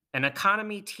An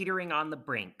economy teetering on the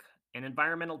brink, an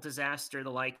environmental disaster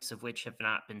the likes of which have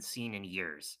not been seen in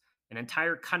years, an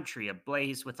entire country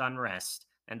ablaze with unrest,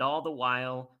 and all the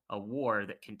while a war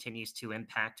that continues to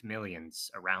impact millions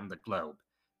around the globe.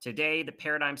 Today, the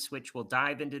paradigm switch will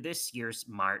dive into this year's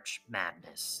March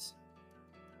Madness.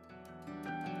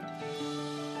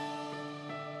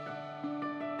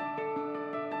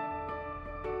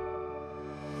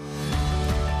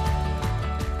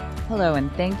 Hello,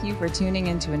 and thank you for tuning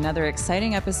in to another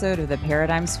exciting episode of the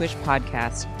Paradigm Switch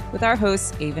podcast with our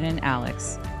hosts, Avon and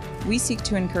Alex. We seek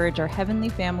to encourage our heavenly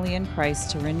family in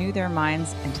Christ to renew their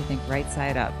minds and to think right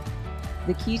side up.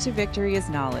 The key to victory is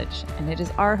knowledge, and it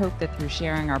is our hope that through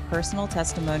sharing our personal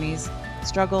testimonies,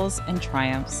 struggles, and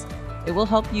triumphs, it will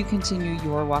help you continue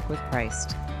your walk with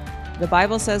Christ. The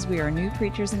Bible says we are new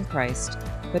creatures in Christ,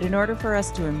 but in order for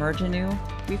us to emerge anew,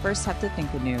 we first have to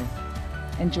think anew.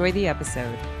 Enjoy the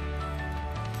episode.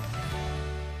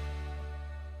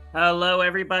 Hello,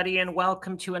 everybody, and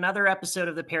welcome to another episode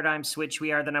of the Paradigm Switch.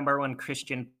 We are the number one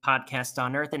Christian podcast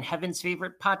on earth and heaven's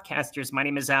favorite podcasters. My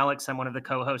name is Alex. I'm one of the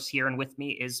co-hosts here, and with me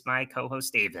is my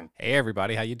co-host, Avon. Hey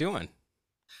everybody, how you doing?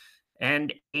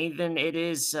 And Avon, it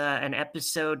is an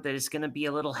episode that is going to be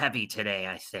a little heavy today,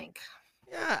 I think.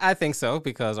 Yeah, I think so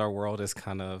because our world is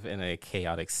kind of in a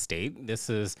chaotic state. This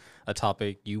is a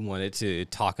topic you wanted to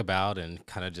talk about and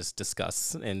kind of just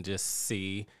discuss and just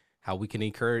see how we can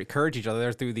encourage each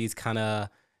other through these kind of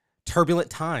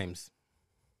turbulent times.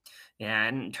 Yeah,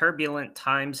 and turbulent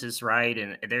times is right.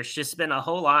 And there's just been a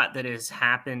whole lot that has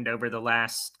happened over the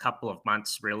last couple of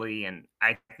months, really. And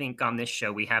I think on this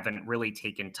show, we haven't really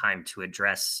taken time to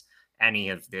address any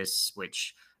of this,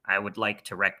 which I would like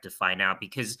to rectify now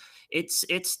because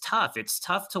it's tough. It's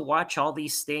tough to watch all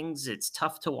these things. It's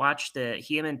tough to watch the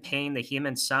human pain, the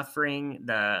human suffering,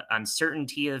 the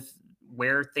uncertainty of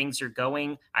where things are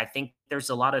going. I think there's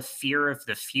a lot of fear of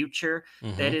the future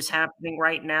that Hmm. is happening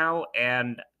right now.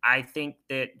 And I think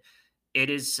that it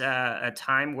is a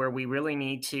time where we really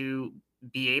need to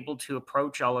be able to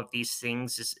approach all of these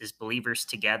things as believers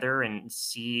together and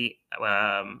see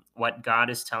what God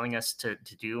is telling us to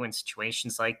do in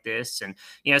situations like this. And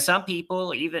some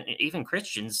people, even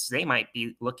Christians, they might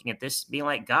be looking at this, being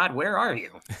like, "God, where are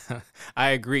you?"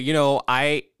 I agree.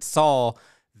 I saw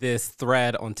this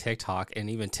thread on TikTok, and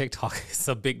even TikTok is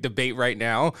a big debate right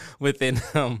now within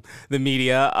the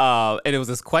media. And it was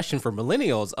this question for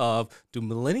millennials of, do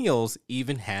millennials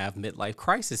even have midlife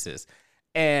crises?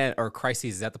 Or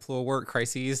crises, is that the plural word?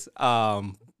 Crises?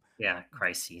 Yeah,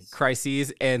 crises.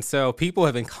 Crises. And so people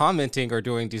have been commenting or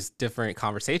doing these different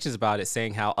conversations about it,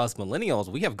 saying how us millennials,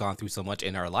 we have gone through so much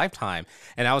in our lifetime.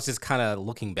 And I was just kind of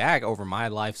looking back over my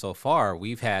life so far.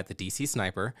 We've had the DC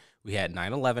sniper, we had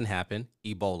 9/11 happen,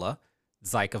 Ebola,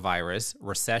 Zika virus,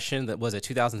 recession that was it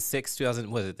 2006, 2000,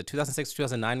 was it the 2006,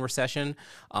 2009 recession?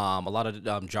 A lot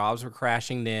of jobs were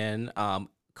crashing then,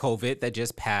 COVID that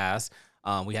just passed.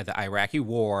 We had the Iraqi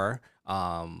war,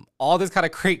 all this kind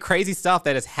of crazy stuff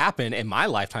that has happened in my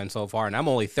lifetime so far. And I'm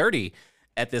only 30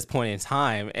 at this point in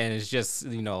time. And it's just,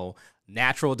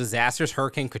 natural disasters,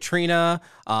 Hurricane Katrina,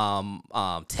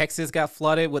 Texas got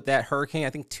flooded with that hurricane.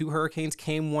 I think two hurricanes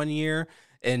came one year,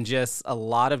 and just a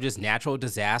lot of just natural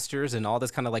disasters and all this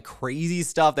kind of like crazy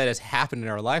stuff that has happened in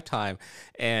our lifetime.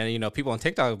 And, people on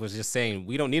TikTok was just saying,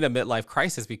 we don't need a midlife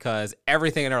crisis because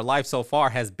everything in our life so far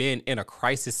has been in a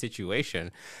crisis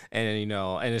situation. And,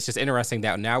 and it's just interesting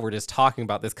that now we're just talking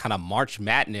about this kind of March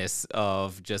Madness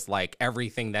of just like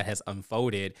everything that has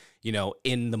unfolded,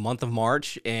 in the month of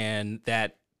March, and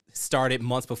that started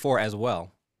months before as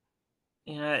well.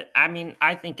 Yeah, I mean,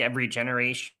 I think every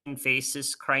generation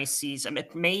faces crises. I mean,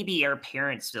 maybe our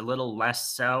parents a little less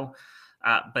so,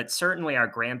 but certainly our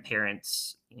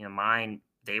grandparents. Mine,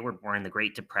 they were born in the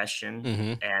Great Depression,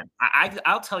 Hmm. and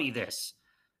I'll tell you this: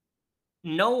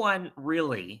 no one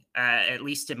really, at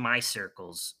least in my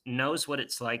circles, knows what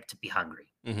it's like to be hungry.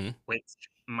 Hmm. Which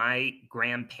my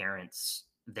grandparents,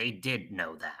 they did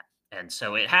know that. And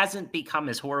so it hasn't become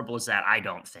as horrible as that, I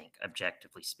don't think,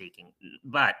 objectively speaking.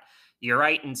 But you're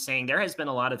right in saying there has been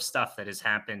a lot of stuff that has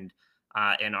happened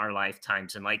in our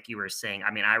lifetimes. And like you were saying,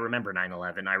 I mean, I remember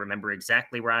 9/11. I remember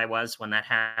exactly where I was when that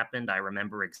happened. I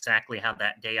remember exactly how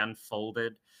that day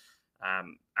unfolded.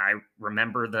 I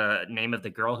remember the name of the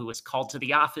girl who was called to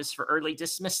the office for early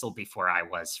dismissal before I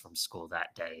was from school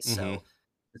that day. Hmm. So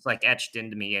it's like etched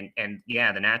into me. And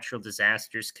yeah, the natural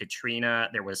disasters, Katrina,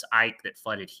 there was Ike that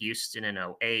flooded Houston in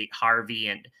 '08, Harvey,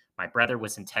 and my brother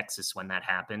was in Texas when that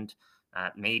happened.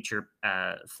 Major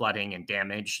flooding and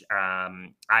damage.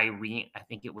 Irene, I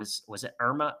think was it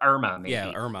Irma? Irma, Yeah,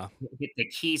 maybe Irma. hit the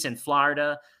Keys in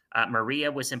Florida.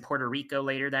 Maria was in Puerto Rico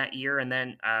later that year, and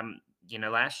then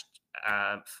last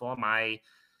fall, my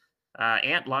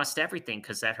aunt lost everything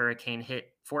because that hurricane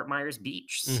hit Fort Myers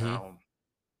Beach. Hmm. So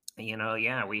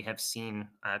yeah, we have seen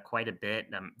quite a bit.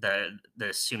 The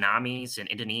tsunamis in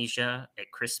Indonesia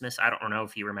at Christmas. I don't know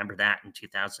if you remember that in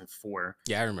 2004.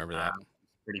 Yeah, I remember that.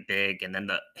 Pretty big, and then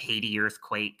the Haiti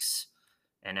earthquakes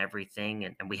and everything,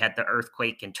 and we had the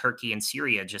earthquake in Turkey and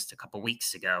Syria just a couple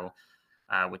weeks ago,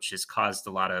 which has caused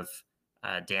a lot of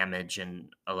damage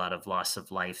and a lot of loss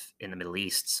of life in the Middle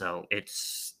East. So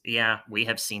yeah, we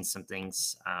have seen some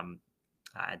things.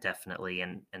 Definitely,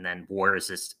 and then wars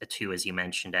is too, as you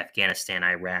mentioned, Afghanistan,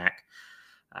 Iraq,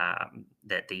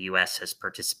 that the U.S. has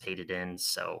participated in.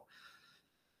 So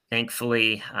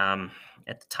thankfully,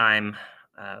 at the time,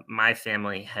 my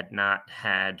family had not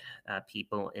had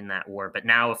people in that war. But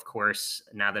now, of course,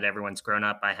 now that everyone's grown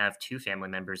up, I have two family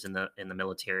members in the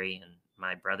military, and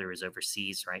my brother is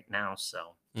overseas right now.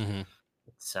 So Hmm.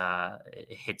 it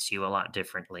hits you a lot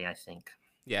differently, I think.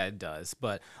 Yeah, it does.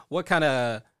 But what kind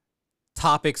of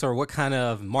topics or what kind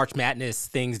of March Madness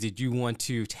things did you want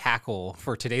to tackle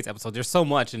for today's episode? There's so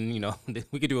much, and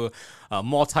we could do a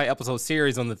multi-episode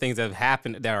series on the things that have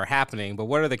happened that are happening. But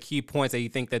what are the key points that you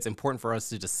think that's important for us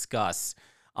to discuss,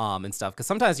 and stuff? Because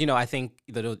sometimes, I think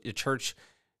the church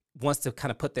wants to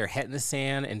kind of put their head in the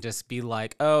sand and just be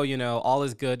like, oh, all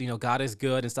is good, God is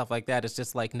good and stuff like that. It's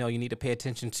just like, no, you need to pay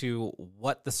attention to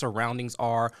what the surroundings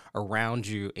are around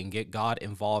you and get God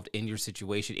involved in your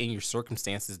situation, in your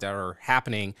circumstances that are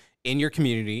happening in your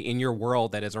community, in your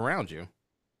world that is around you.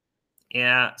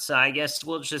 Yeah, so I guess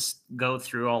we'll just go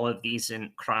through all of these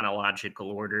in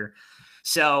chronological order.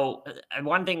 So,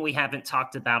 one thing we haven't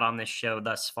talked about on this show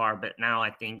thus far, but now I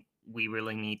think we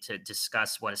really need to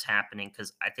discuss what is happening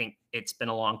because I think it's been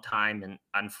a long time, and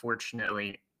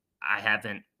unfortunately, I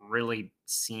haven't really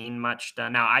seen much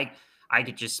done. Now, I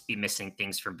could just be missing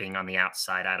things from being on the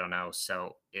outside. I don't know.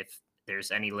 So, if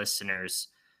there's any listeners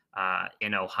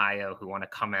in Ohio who want to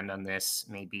comment on this,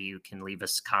 maybe you can leave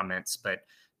us comments. But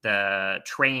the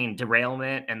train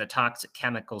derailment and the toxic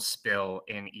chemical spill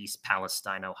in East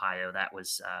Palestine, Ohio. That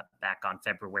was back on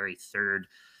February 3rd.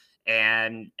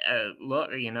 And look,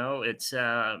 it's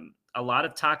a lot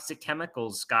of toxic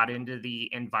chemicals got into the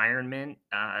environment.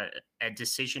 A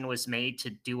decision was made to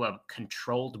do a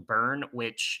controlled burn,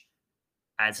 which,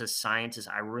 as a scientist,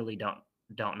 I really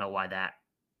don't know why that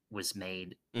was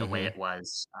made the way Hmm. it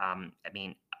was. I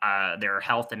mean, there are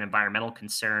health and environmental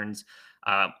concerns.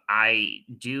 I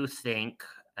do think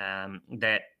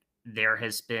that there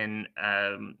has been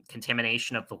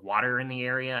contamination of the water in the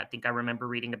area. I think I remember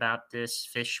reading about this.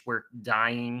 Fish were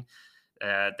dying.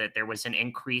 That there was an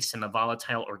increase in the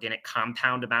volatile organic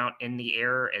compound amount in the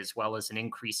air, as well as an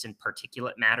increase in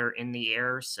particulate matter in the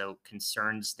air. So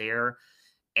concerns there.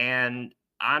 And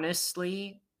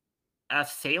honestly, a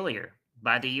failure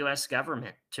by the US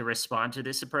government to respond to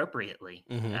this appropriately.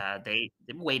 Hmm. They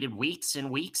waited weeks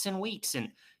and weeks and weeks. And,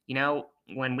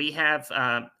 when we have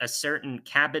a certain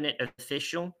cabinet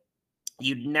official,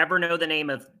 you'd never know the name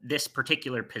of this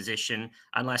particular position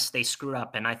unless they screw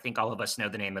up. And I think all of us know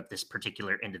the name of this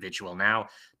particular individual now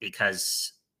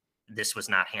because this was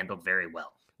not handled very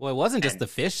well. Well, it wasn't just And the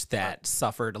fish uh, that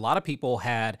suffered. A lot of people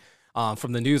had,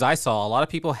 from the news I saw, a lot of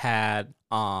people had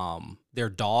their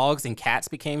dogs and cats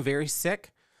became very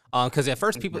sick. Because at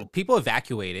first people mhm, people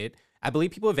evacuated. I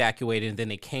believe people evacuated, and then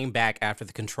they came back after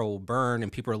the controlled burn,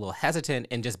 and people were a little hesitant.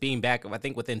 And just being back, I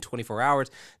think within 24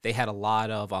 hours, they had a lot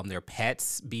of their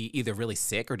pets be either really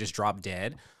sick or just drop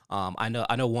dead. I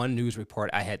know one news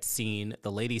report I had seen.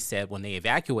 The lady said when they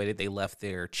evacuated, they left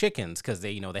their chickens because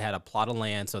they had a plot of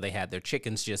land, so they had their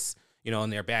chickens just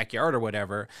in their backyard or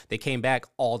whatever. They came back,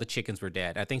 all the chickens were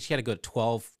dead. I think she had a good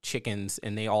 12 chickens,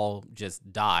 and they all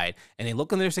just died. And they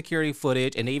looked in their security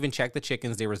footage, and they even checked the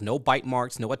chickens. There was no bite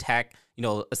marks, no attack.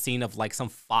 A scene of like some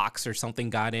fox or something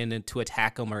got in and to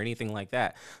attack them or anything like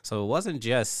that. So it wasn't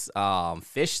just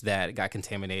fish that got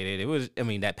contaminated. It was, I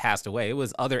mean, that passed away. It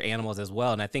was other animals as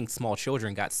well, and I think small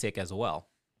children got sick as well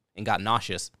and got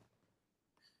nauseous.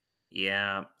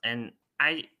 yeah, and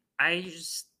I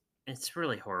just it's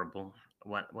really horrible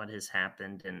what has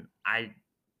happened, and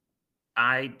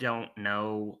I don't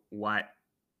know what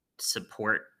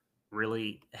support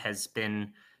really has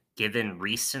been given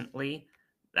recently.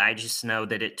 I just know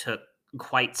that it took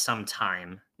quite some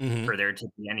time Hmm. for there to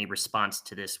be any response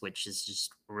to this, which is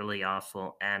just really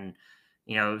awful. And,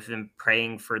 I've been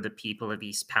praying for the people of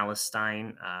East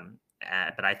Palestine.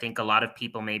 But I think a lot of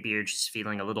people maybe are just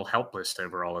feeling a little helpless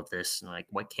over all of this. And like,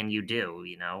 what can you do?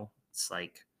 It's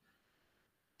like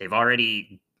they've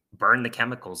already burned the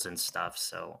chemicals and stuff.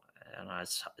 So I don't know,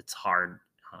 it's hard,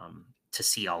 to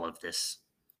see all of this.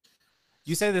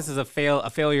 You say this So is a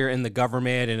failure in the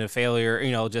government and a failure,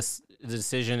 just the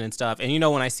decision and stuff. And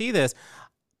when I see this,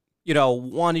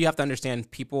 one, you have to understand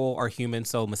people are human,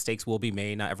 so mistakes will be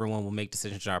made. Not everyone will make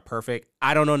decisions that are perfect.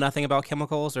 I don't know nothing about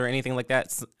chemicals or anything like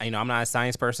that. I'm not a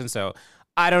science person, so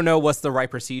I don't know what's the right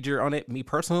procedure on it. Me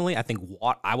personally, I think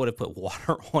I would have put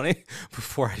water on it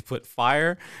before I put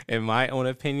fire, in my own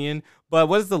opinion. But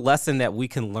what is the lesson that we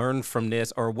can learn from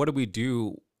this, or what do we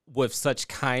do with such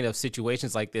kind of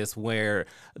situations like this where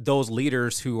those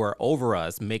leaders who are over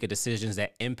us make a decisions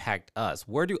that impact us?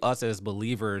 Where do us as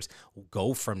believers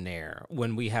go from there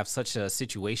when we have such a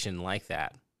situation like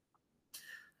that?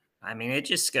 I mean, it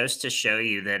just goes to show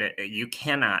you that you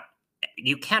cannot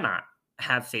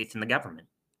have faith in the government.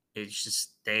 It's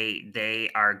just they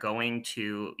are going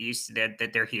to use that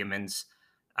they're humans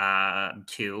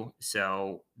too,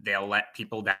 so they'll let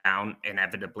people down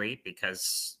inevitably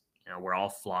because we're all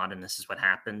flawed and this is what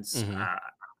happens. Hmm.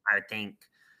 I think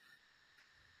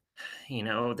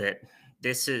that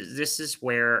this is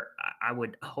where I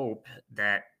would hope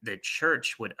that the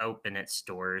church would open its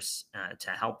doors to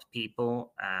help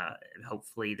people.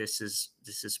 Hopefully, this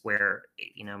is where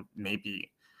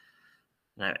maybe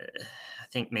I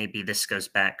think maybe this goes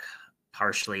back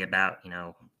partially about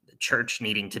the church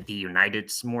needing to be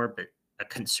united some more, but a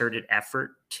concerted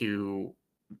effort to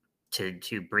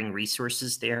bring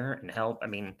resources there and help. I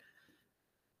mean,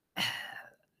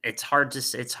 it's hard to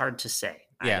say.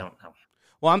 I Yeah. don't know.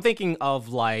 Well, I'm thinking of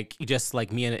like just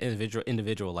like me, an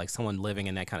individual, like someone living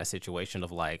in that kind of situation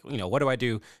of like, what do I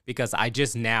do? Because I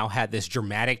just now had this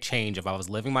dramatic change of I was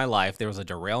living my life. There was a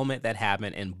derailment that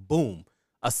happened and boom,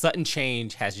 a sudden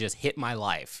change has just hit my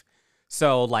life.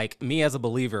 So like me as a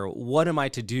believer, what am I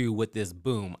to do with this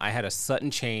boom? I had a sudden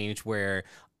change where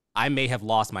I may have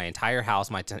lost my entire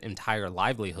house, my entire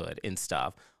livelihood and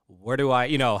stuff. Where do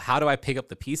how do I pick up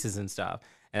the pieces and stuff?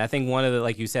 And I think one of the,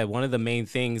 like you said, one of the main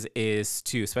things is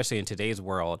to, especially in today's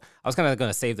world, I was kind of going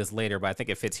to save this later, but I think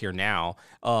it fits here now,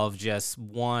 of just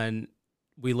one,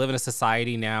 we live in a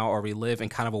society now, or we live in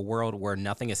kind of a world where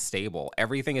nothing is stable.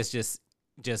 Everything is just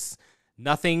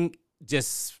nothing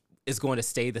just is going to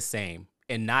stay the same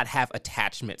and not have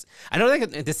attachments. I know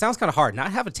that this sounds kind of hard,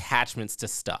 not have attachments to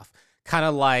stuff. Kind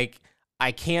of like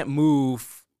I can't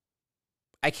move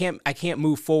I can't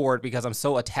move forward because I'm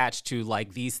so attached to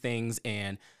like these things,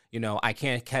 and I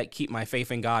can't keep my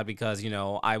faith in God because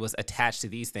I was attached to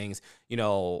these things.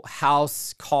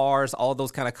 House, cars, all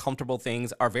those kind of comfortable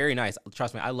things are very nice.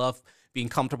 Trust me, I love being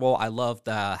comfortable. I love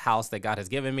the house that God has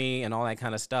given me and all that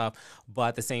kind of stuff. But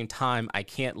at the same time, I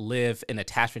can't live in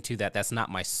attachment to that. That's not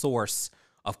my source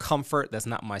of comfort. That's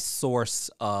not my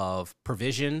source of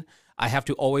provision. I have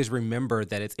to always remember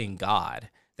that it's in God,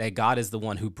 that God is the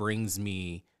one who brings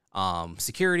me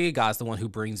security. God's the one who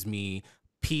brings me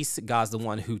peace. God's the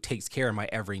one who takes care of my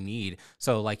every need.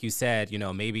 So like you said,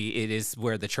 maybe it is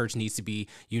where the church needs to be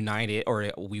united,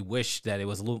 or we wish that it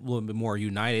was a little bit more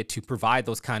united to provide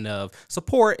those kind of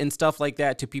support and stuff like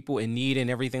that to people in need and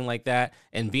everything like that.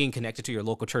 And being connected to your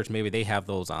local church, maybe they have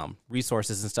those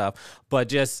resources and stuff. But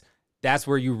just that's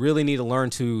where you really need to learn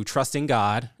to trust in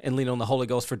God and lean on the Holy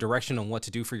Ghost for direction on what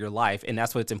to do for your life. And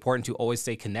that's why it's important to always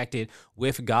stay connected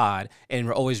with God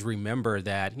and always remember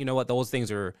that, those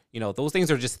things are, those things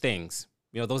are just things.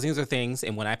 Those things are things.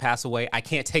 And when I pass away, I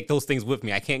can't take those things with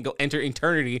me. I can't go enter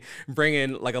eternity, bring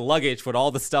in like a luggage with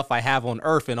all the stuff I have on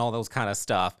earth and all those kind of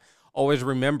stuff. Always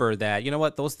remember that,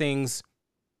 those things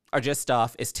are just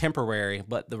stuff. It's temporary,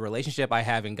 but the relationship I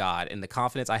have in God and the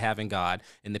confidence I have in God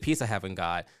and the peace I have in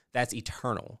God, that's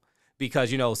eternal.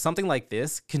 Because, something like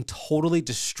this can totally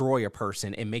destroy a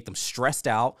person and make them stressed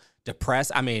out,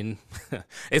 depressed. I mean,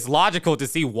 it's logical to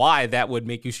see why that would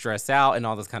make you stress out and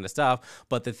all this kind of stuff.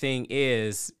 But the thing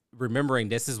is, remembering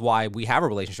this is why we have a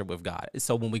relationship with God.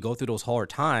 So when we go through those hard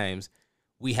times,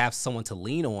 we have someone to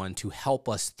lean on to help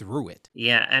us through it.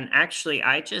 Yeah, and actually,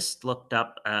 I just looked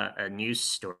up a news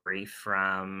story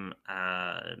from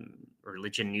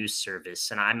Religion News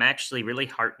Service, and I'm actually really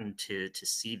heartened to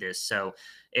see this. So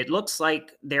it looks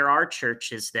like there are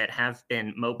churches that have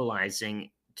been mobilizing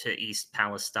to East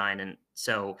Palestine, and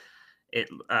so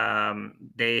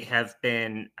they have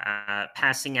been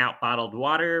passing out bottled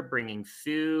water, bringing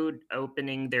food,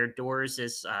 opening their doors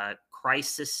as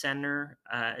crisis center,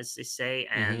 as they say,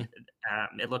 Hmm. and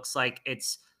it looks like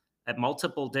it's at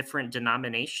multiple different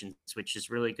denominations, which is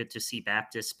really good to see.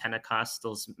 Baptists,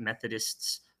 Pentecostals,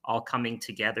 Methodists all coming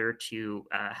together to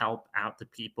help out the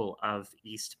people of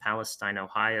East Palestine,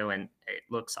 Ohio, and it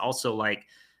looks also like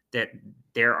that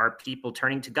there are people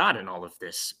turning to God in all of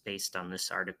this based on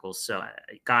this article. So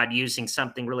God using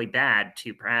something really bad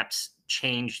to perhaps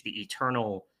change the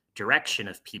eternal direction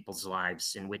of people's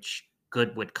lives in which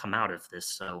good would come out of this.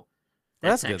 So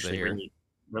Well, that's that's good to actually hear. really,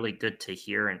 really good to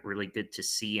hear and really good to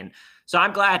see. And so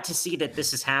I'm glad to see that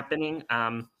this is happening.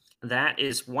 That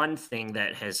is one thing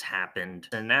that has happened.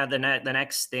 And now the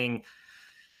next thing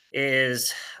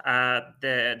is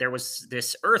there was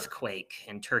this earthquake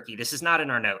in Turkey. This is not in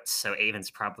our notes, so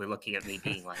Avon's probably looking at me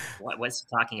being like, what's he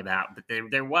talking about?" But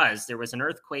there was an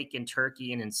earthquake in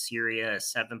Turkey and in Syria, a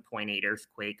 7.8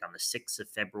 earthquake on the 6th of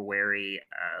February.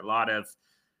 A lot of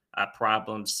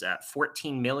problems.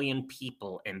 14 million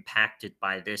people impacted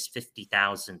by this,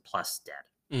 50,000 plus dead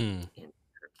Mm. in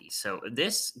Turkey. So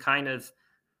this kind of,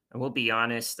 and we'll be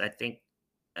honest, I think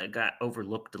got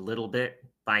overlooked a little bit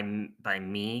by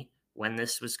me when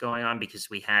this was going on, because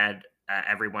we had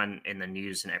everyone in the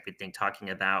news and everything talking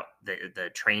about the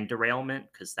train derailment,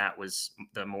 because that was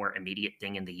the more immediate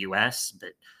thing in the U.S.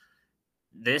 But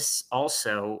this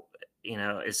also,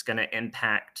 is going to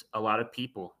impact a lot of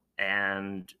people,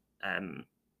 and um,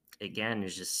 again,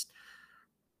 it's just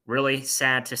really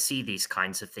sad to see these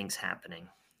kinds of things happening.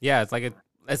 Yeah, it's like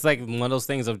one of those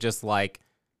things of just like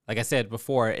I said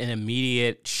before, an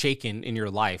immediate shaking in your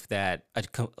life that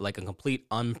like a complete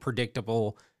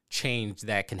unpredictable change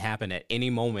that can happen at any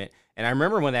moment. And I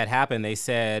remember when that happened, they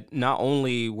said not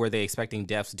only were they expecting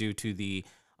deaths due to the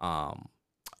um,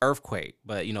 earthquake,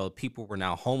 but people were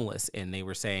now homeless, and they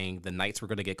were saying the nights were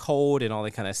going to get cold and all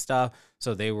that kind of stuff.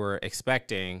 So they were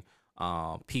expecting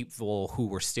people who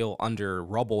were still under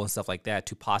rubble and stuff like that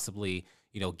to possibly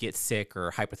get sick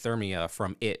or hypothermia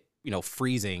from it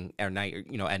freezing at night,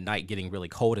 at night getting really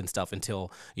cold and stuff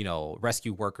until,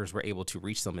 rescue workers were able to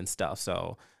reach them and stuff.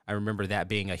 So I remember that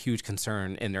being a huge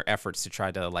concern in their efforts to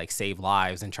try to like save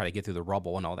lives and try to get through the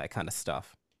rubble and all that kind of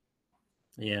stuff.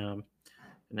 Yeah.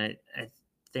 And I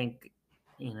think,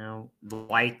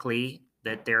 likely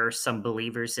that there are some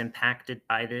believers impacted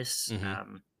by this.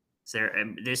 Hmm.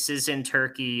 This is in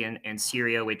Turkey and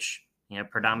Syria, which,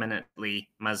 predominantly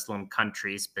Muslim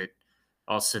countries, but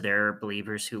also there are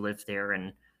believers who live there.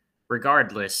 And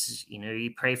regardless,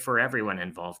 you pray for everyone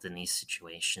involved in these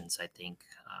situations, I think.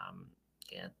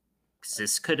 Yeah, 'cause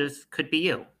this could be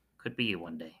you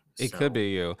one day. It could So be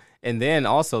you. And then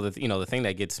also the thing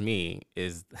that gets me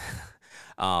is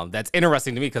that's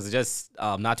interesting to me because just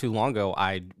not too long ago,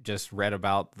 I just read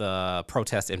about the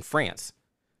protests in France,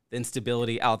 the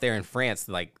instability out there in France,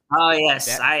 like oh yes,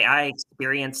 that. I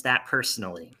experienced that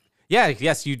personally. Yeah,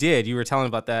 yes, you did. You were telling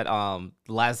about that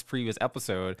last previous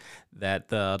episode that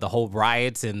the whole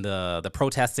riots and the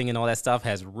protesting and all that stuff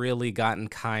has really gotten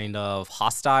kind of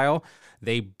hostile.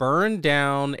 They burned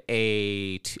down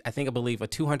I believe a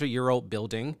 200-year-old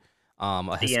building, a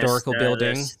Yes, historical the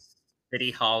building.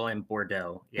 city hall in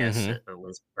Bordeaux. Yes, Hmm. it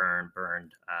was burned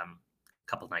a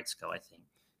couple nights ago, I think.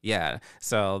 Yeah.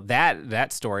 So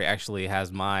that story actually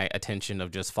has my attention of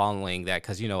just following that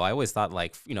because I always thought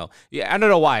like yeah, I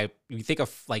don't know why you think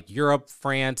of like Europe,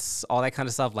 France, all that kind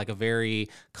of stuff like a very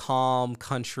calm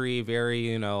country,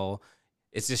 very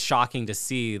it's just shocking to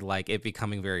see like it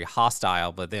becoming very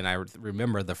hostile. But then I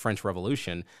remember the French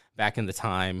Revolution back in the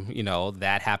time,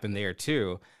 that happened there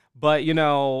too. But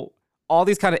all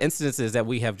these kind of incidences that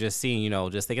we have just seen,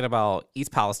 just thinking about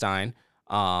East Palestine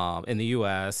in the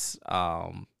U.S.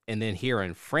 And then here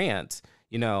in France,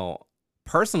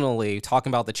 personally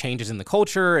talking about the changes in the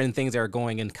culture and things that are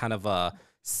going in kind of a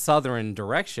southern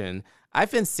direction,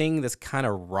 I've been seeing this kind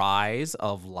of rise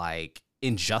of like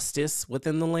injustice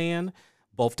within the land,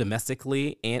 both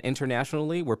domestically and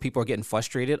internationally, where people are getting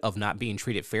frustrated of not being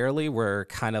treated fairly, where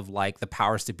kind of like the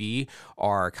powers to be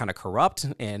are kind of corrupt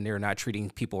and they're not treating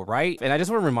people right. And I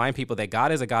just want to remind people that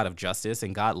God is a God of justice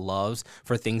and God loves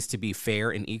for things to be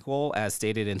fair and equal, as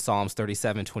stated in Psalms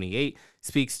 37:28,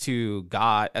 speaks to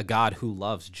God, a God who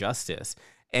loves justice.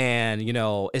 And,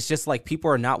 it's just like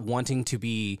people are not wanting to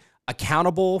be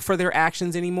accountable for their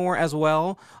actions anymore as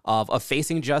well, of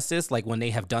facing justice. Like when they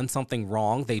have done something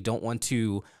wrong, they don't want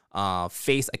to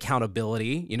face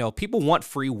accountability. People want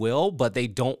free will, but they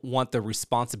don't want the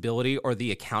responsibility or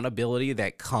the accountability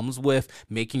that comes with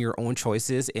making your own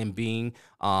choices and being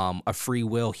a free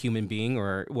will human being,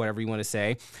 or whatever you want to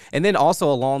say. And then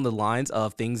also along the lines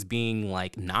of things being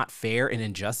like not fair and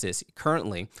injustice.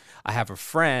 Currently, I have a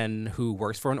friend who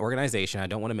works for an organization. I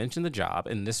don't want to mention the job.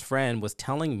 And this friend was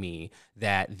telling me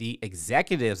that the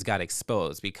executives got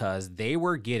exposed because they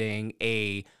were getting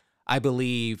I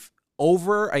believe,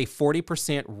 over a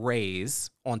 40%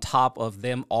 raise on top of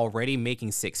them already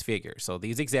making six figures. So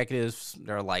these executives,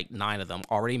 there are like 9 of them,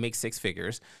 already make six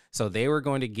figures. So they were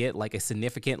going to get like a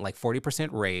significant like 40%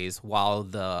 raise, while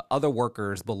the other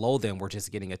workers below them were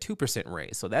just getting a 2%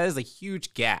 raise. So that is a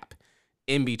huge gap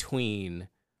in between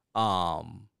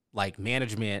like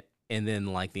management and then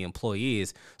like the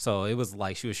employees. So it was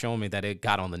like she was showing me that it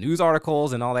got on the news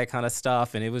articles and all that kind of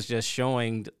stuff. And it was just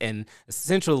showing, and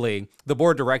essentially the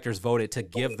board of directors voted to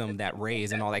give them that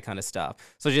raise and all that kind of stuff.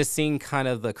 So just seeing kind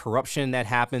of the corruption that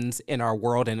happens in our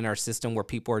world and in our system, where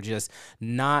people are just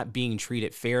not being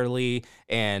treated fairly.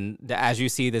 And as you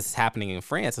see this happening in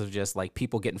France, of just like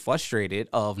people getting frustrated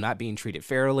of not being treated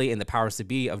fairly, and the powers to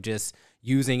be of just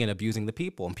using and abusing the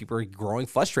people, and people are growing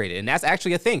frustrated. And that's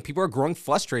actually a thing. People are growing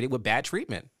frustrated with bad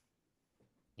treatment.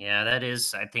 Yeah, that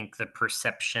is, I think, the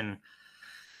perception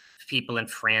of people in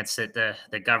France that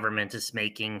the government is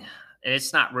making.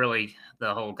 It's not really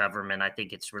the whole government. I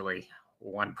think it's really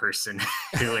one person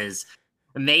who is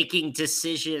making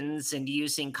decisions and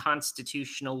using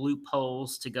constitutional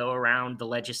loopholes to go around the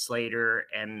legislator.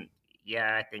 And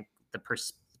yeah, I think the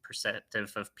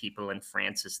perceptive of people in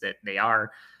France is that they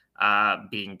are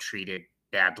being treated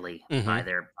badly Mm-hmm. by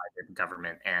their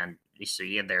government, and you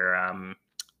see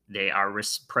they are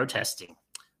protesting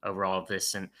over all of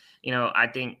this. And I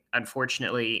think,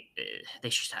 unfortunately, they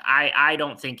should. I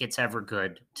don't think it's ever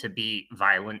good to be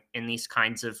violent in these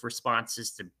kinds of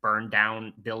responses, to burn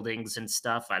down buildings and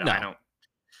stuff. No.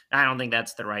 I don't think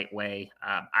that's the right way.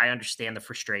 I understand the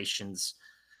frustrations.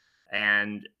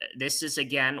 And this is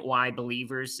again why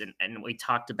believers, and we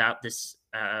talked about this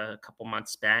a couple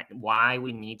months back, why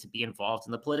we need to be involved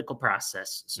in the political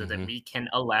process so that Mm-hmm. we can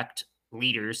elect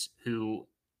leaders who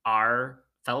are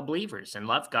fellow believers and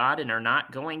love God and are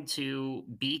not going to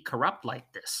be corrupt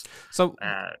like this. So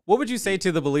Uh, what would you say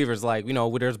to the believers? Like,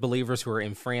 there's believers who are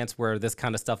in France where this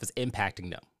kind of stuff is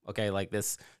impacting them. Okay. Like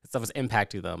this stuff is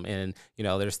impacting them. And,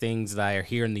 there's things that are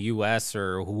here in the US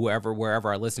or wherever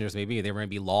our listeners may be, there may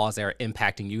be laws that are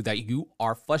impacting you that you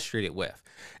are frustrated with.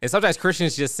 And sometimes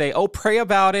Christians just say, oh, pray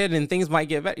about it and things might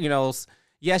get better.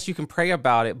 Yes, you can pray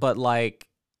about it, but like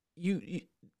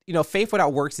faith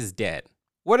without works is dead.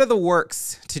 What are the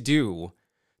works to do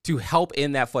to help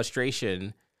in that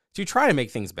frustration to try to make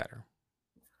things better?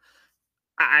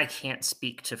 I can't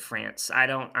speak to France. I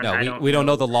don't. No, I we don't don't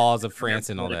know know the laws of how their France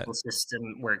and all that. political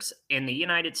system works. In the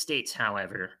United States,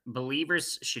 however,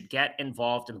 believers should get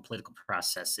involved in the political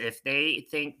process. If they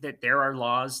think that there are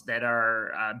laws that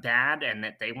are bad and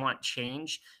that they want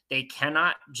change, they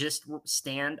cannot just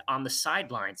stand on the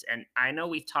sidelines. And I know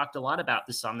we've talked a lot about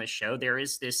this on this show. There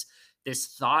is this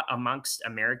thought amongst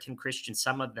American Christians,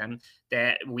 some of them,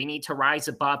 that we need to rise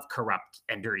above corrupt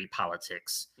and dirty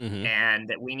politics, Hmm. and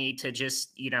that we need to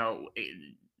just,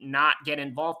 not get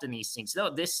involved in these things. No,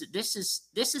 this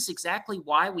is exactly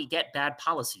why we get bad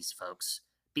policies, folks,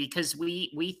 because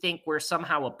we think we're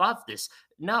somehow above this.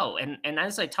 No, and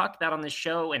as I talked about on this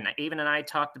show, and even and I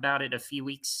talked about it a few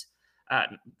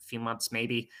months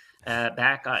maybe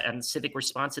back on civic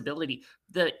responsibility.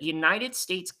 The United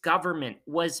States government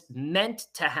was meant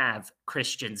to have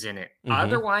Christians in it. Hmm.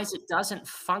 Otherwise, it doesn't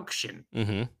function.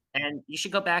 Hmm. And you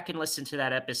should go back and listen to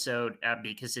that episode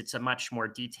because it's a much more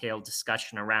detailed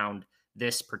discussion around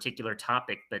this particular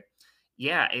topic. But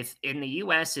yeah, if in the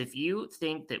US, if you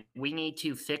think that we need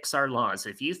to fix our laws,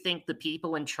 if you think the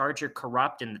people in charge are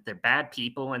corrupt and that they're bad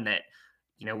people and that,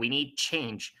 we need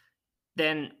change,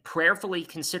 then prayerfully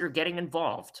consider getting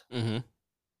involved. Hmm.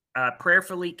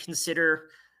 Prayerfully consider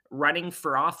running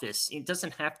for office. It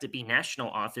doesn't have to be national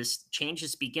office.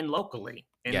 Changes begin locally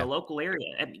in the Yeah. local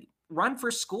area. I mean, run for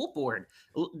school board.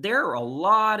 There are a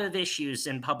lot of issues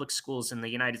in public schools in the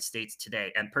United States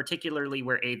today, and particularly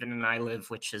where Avon and I live,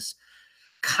 which is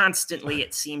constantly,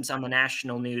 it seems, on the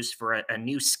national news for a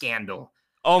new scandal.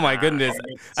 Oh my goodness.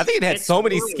 And I think it had it's so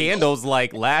many really scandals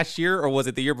like last year, or was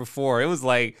it the year before? It was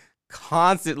like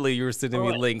constantly you were sending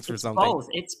me Well, links for it's something. both.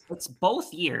 It's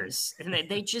both years, and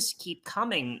they just keep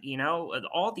coming.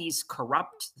 All these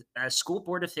corrupt school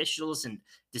board officials and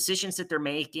decisions that they're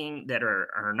making that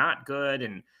are not good,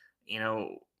 and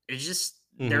it's just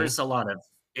Hmm. there's a lot of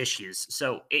issues.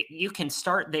 So you can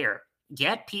start there.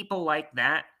 Get people like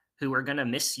that who are going to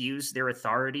misuse their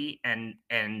authority and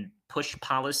push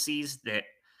policies that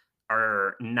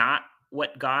are not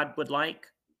what God would like.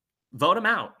 Vote them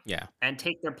out Yeah. and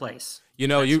take their place. You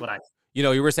know, That's you what I.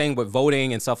 you were saying with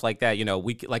voting and stuff like that,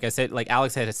 like I said, like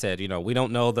Alex had said, we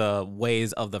don't know the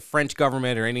ways of the French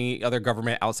government or any other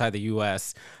government outside the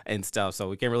US and stuff. So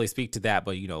we can't really speak to that,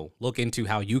 but look into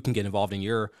how you can get involved in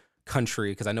your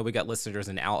country, because I know we got listeners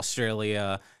in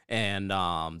Australia and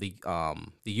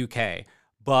the UK.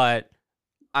 But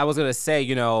I was gonna say,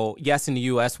 yes, in the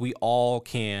US, we all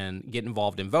can get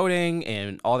involved in voting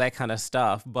and all that kind of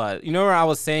stuff. But where I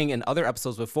was saying in other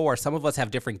episodes before, some of us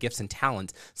have different gifts and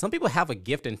talents. Some people have a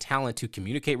gift and talent to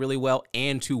communicate really well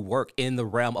and to work in the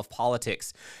realm of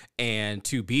politics and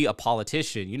to be a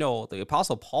politician. The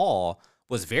Apostle Paul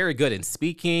was very good in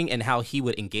speaking and how he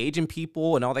would engage in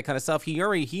people and all that kind of stuff.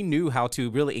 He knew how to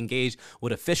really engage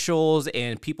with officials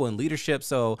and people in leadership.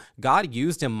 So God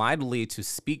used him mightily to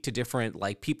speak to different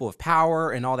like people of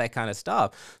power and all that kind of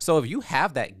stuff. So if you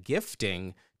have that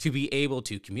gifting to be able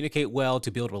to communicate well, to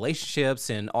build relationships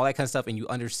and all that kind of stuff, and you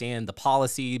understand the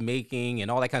policy making and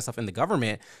all that kind of stuff in the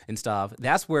government and stuff,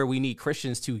 that's where we need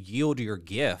Christians to yield your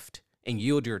gift and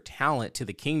yield your talent to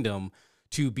the kingdom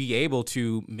to be able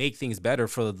to make things better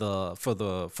for the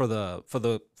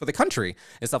country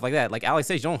and stuff like that. Like Alex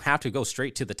says, you don't have to go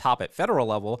straight to the top at federal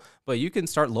level, but you can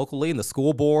start locally in the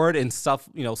school board and stuff.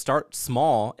 Start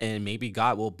small, and maybe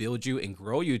God will build you and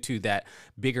grow you to that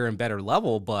bigger and better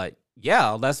level. But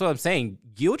yeah, that's what I'm saying.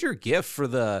 Yield your gift for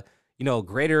the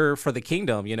greater for the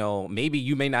kingdom. Maybe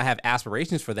you may not have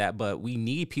aspirations for that, but we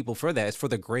need people for that. It's for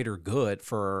the greater good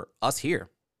for us here.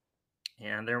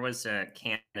 Yeah, there was a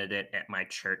candidate at my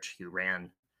church who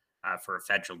ran for a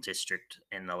federal district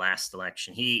in the last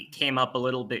election. He came up a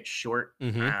little bit short,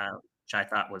 Mm-hmm. which I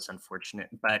thought was unfortunate,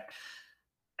 but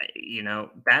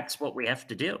that's what we have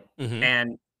to do. Mm-hmm.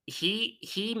 And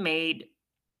he made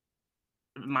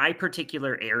my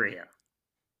particular area,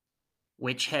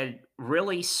 which had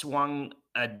really swung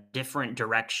a different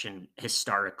direction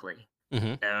historically.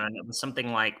 Mm-hmm. And it was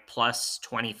something like plus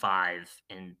 25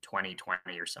 in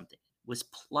 2020 or something. It was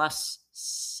plus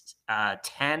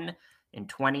 10 in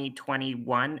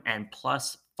 2021 and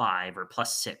plus 5 or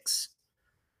plus 6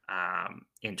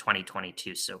 in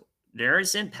 2022. So there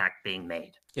is impact being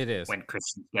made It is. when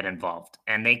Christians get involved,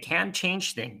 and they can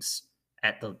change things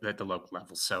at the local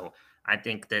level. So I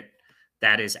think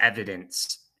that is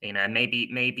evidence.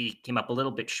 Maybe came up a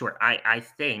little bit short.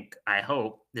 I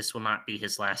hope this will not be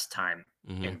his last time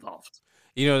Mm-hmm. involved.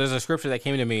 There's a scripture that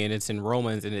came to me, and it's in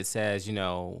Romans, and it says,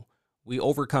 we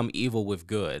overcome evil with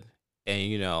good.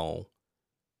 And,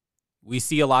 we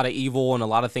see a lot of evil and a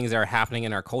lot of things that are happening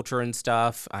in our culture and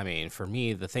stuff. I mean, for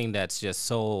me, the thing that's just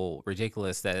so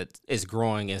ridiculous that is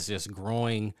growing is just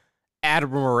growing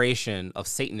admiration of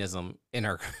Satanism in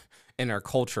our in our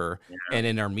culture Yeah. and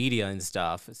in our media and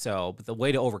stuff. So, but the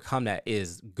way to overcome that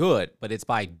is good, but it's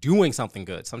by doing something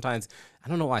good. Sometimes I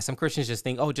don't know why some Christians just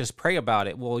think, "Oh, just pray about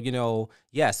it." Well,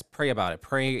 yes, pray about it.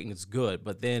 Praying is good,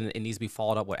 but then it needs to be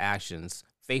followed up with actions.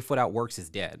 Faith without works is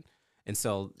dead. And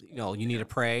so, you need Yeah. to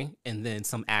pray, and then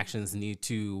some actions need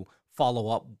to follow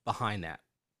up behind that.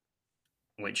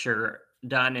 Which are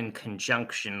done in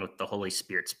conjunction with the Holy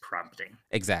Spirit's prompting.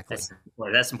 Exactly.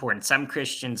 That's important. Some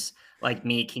Christians like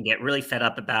me can get really fed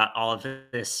up about all of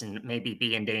this and maybe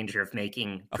be in danger of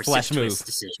making A flesh precipitous move.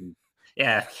 decisions.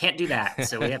 Yeah, can't do that.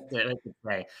 So we have to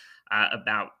pray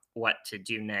about what to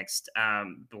do next.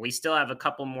 But we still have a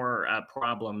couple more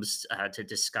problems to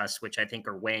discuss, which I think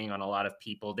are weighing on a lot of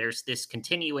people. There's this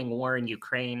continuing war in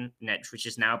Ukraine, which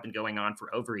has now been going on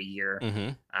for over a year. Hmm.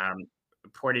 Um,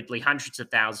 Reportedly, hundreds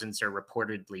of thousands are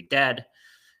reportedly dead.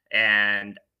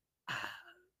 And uh,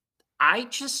 I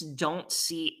just don't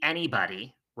see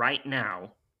anybody right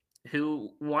now who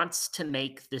wants to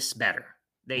make this better.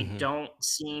 They Hmm. don't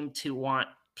seem to want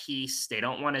peace. They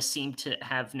don't want to seem to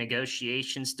have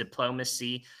negotiations,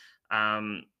 diplomacy,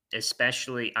 um,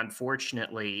 especially,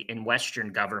 unfortunately, in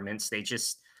Western governments. They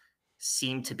just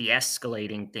seem to be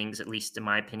escalating things, at least in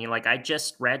my opinion. Like I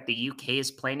just read the UK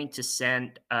is planning to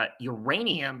send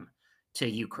uranium to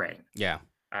Ukraine. Yeah.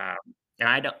 Um,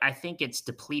 and I think it's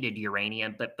depleted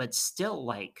uranium, but still,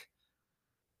 like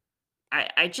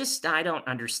I don't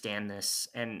understand this,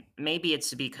 and maybe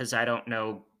it's because I don't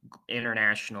know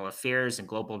international affairs and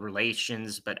global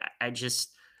relations, but I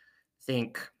just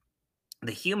think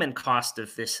the human cost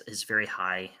of this is very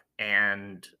high,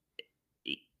 and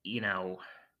y- you know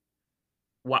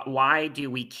why do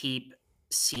we keep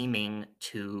seeming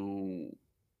to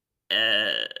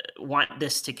uh, want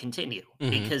this to continue? Hmm.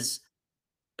 Because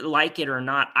like it or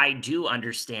not, I do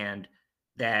understand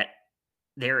that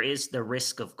there is the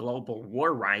risk of global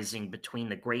war rising between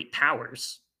the great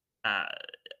powers uh,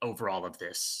 over all of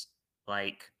this.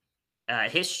 Like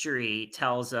history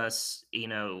tells us,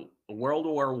 World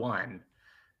War One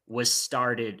was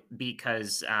started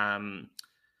because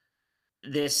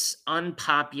this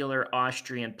unpopular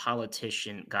Austrian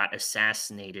politician got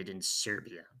assassinated in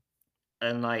Serbia,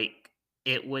 and like.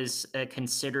 it was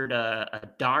considered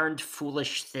a darned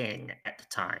foolish thing at the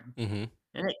time, Mhm.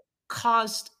 and it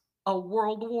caused a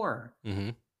world war,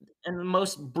 Mhm. and the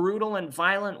most brutal and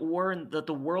violent war that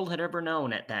the world had ever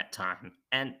known at that time.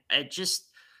 And I just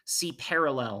see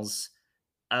parallels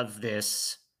of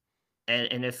this,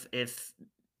 and if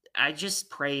I just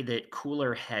pray that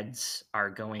cooler heads are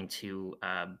going to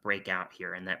break out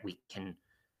here, and that we can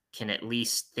at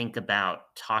least think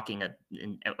about talking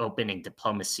and opening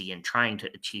diplomacy and trying to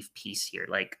achieve peace here.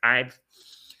 Like I've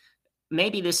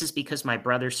maybe this is because my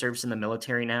brother serves in the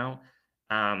military now.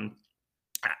 Um,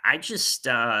 I just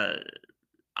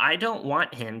I don't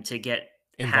want him to get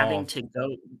having Involved. to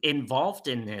go involved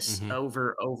in this Mhm.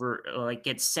 over like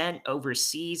get sent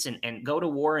overseas and go to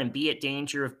war and be at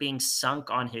danger of being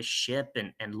sunk on his ship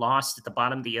and lost at the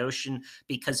bottom of the ocean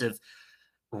because of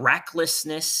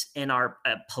recklessness in our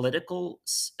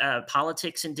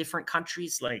politics in different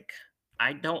countries. Like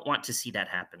I don't want to see that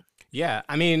happen. Yeah,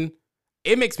 I mean,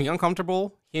 it makes me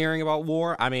uncomfortable hearing about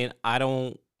war. I mean, I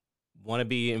don't want to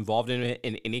be involved in it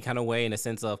in any kind of way in a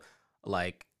sense of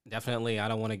like definitely I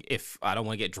don't want to if I don't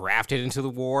want to get drafted into the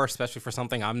war, especially for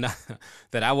something I'm not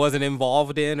that I wasn't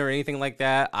involved in or anything like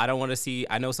that. I don't want to see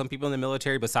I know some people in the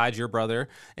military besides your brother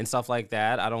and stuff like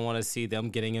that. I don't want to see them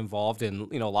getting involved in,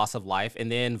 loss of life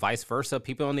and then vice versa,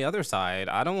 people on the other side.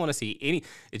 I don't want to see any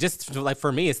it just like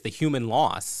for me it's the human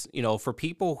loss, for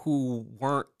people who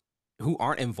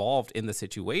aren't involved in the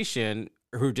situation,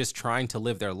 who are just trying to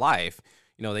live their life.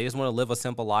 They just want to live a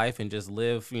simple life and just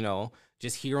live,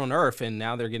 just here on earth. And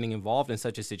now they're getting involved in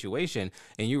such a situation.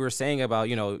 And you were saying about,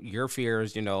 your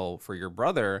fears, for your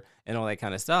brother and all that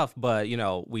kind of stuff. But,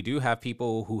 we do have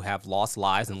people who have lost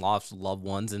lives and lost loved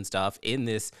ones and stuff in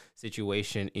this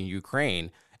situation in Ukraine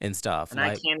and stuff. And I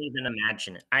Like, can't even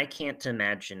imagine it. I can't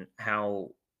imagine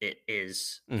how it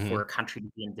is for mhm. a country to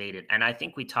be invaded. And I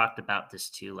think we talked about this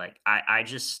too. Like I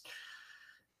just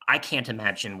I can't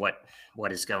imagine what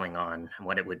is going on and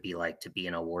what it would be like to be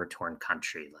in a war torn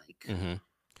country. Like Mhm.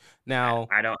 Now,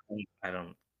 I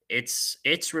don't. It's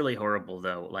really horrible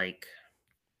though. Like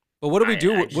but what do we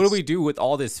do? I What do just we do with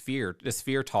all this fear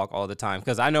talk all the time?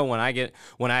 Because I know when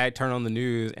I turn on the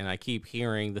news and I keep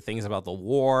hearing the things about the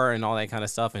war and all that kind of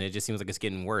stuff, and it just seems like it's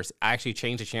getting worse. I actually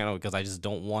change the channel because I just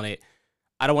don't want it.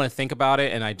 I don't want to think about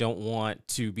it, and I don't want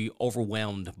to be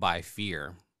overwhelmed by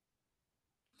fear.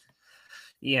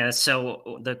 Yeah,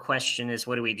 so the question is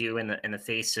what do we do in the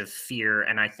face of fear?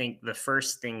 And I think the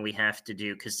first thing we have to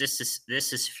do, because this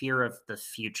is fear of the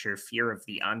future, fear of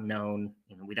the unknown.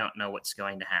 We don't know what's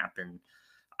going to happen.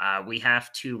 We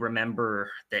have to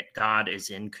remember that God is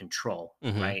in control,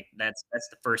 Hmm. right? That's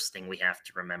the first thing we have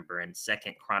to remember. And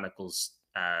Second Chronicles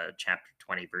chapter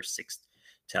 20, verse 6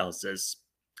 tells us,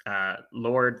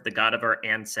 Lord, the God of our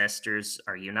ancestors,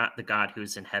 are you not the God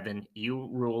who's in heaven? You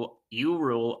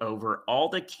rule over all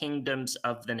the kingdoms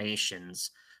of the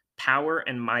nations. Power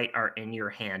and might are in your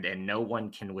hand, and no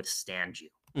one can withstand you.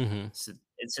 Hmm. So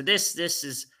this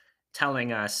is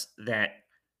telling us that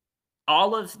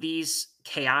all of these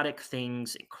chaotic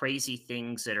things, crazy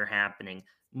things that are happening,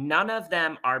 none of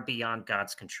them are beyond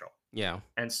God's control. Yeah.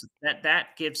 And so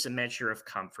that gives a measure of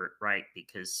comfort, right?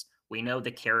 Because we know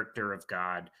the character of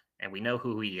God and we know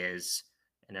who he is,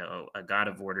 a God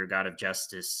of order, God of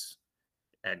justice,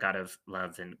 a God of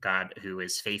love, and God who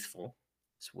is faithful.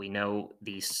 So we know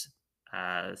these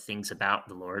things about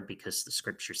the Lord because the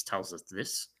scriptures tells us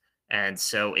this. And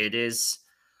so it is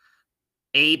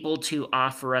able to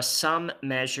offer us some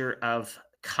measure of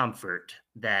comfort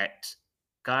that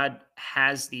God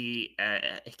has he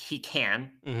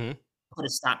can Hmm. put a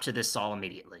stop to this all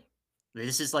immediately.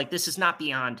 This is not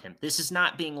beyond him. This is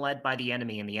not being led by the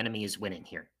enemy and the enemy is winning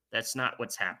here. That's not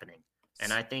what's happening.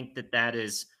 And I think that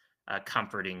is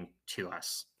comforting to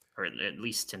us, or at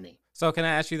least to me. So can I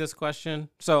ask you this question?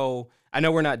 So I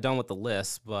know we're not done with the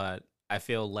list, but I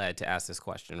feel led to ask this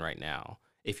question right now,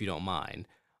 if you don't mind.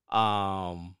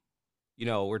 Um,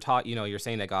 we're taught, you're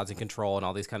saying that God's in control and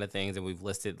all these kind of things, and we've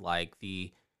listed like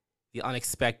the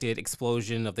unexpected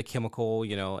explosion of the chemical,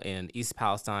 in East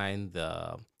Palestine,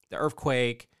 the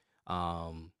earthquake,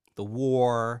 the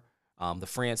war, the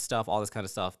France stuff, all this kind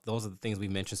of stuff. Those are the things we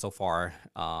mentioned so far,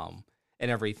 and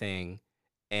everything.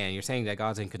 And you're saying that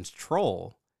God's in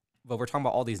control, but we're talking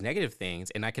about all these negative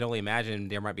things, and I can only imagine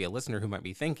there might be a listener who might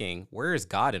be thinking, where is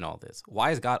God in all this?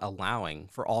 Why is God allowing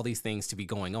for all these things to be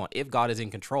going on? If God is in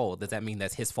control, does that mean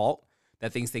that's his fault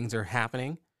that these things are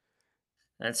happening?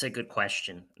 That's a good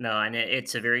question. No, and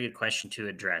it's a very good question to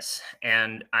address.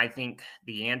 And I think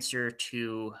the answer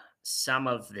to some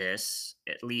of this,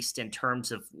 at least in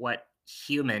terms of what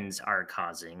humans are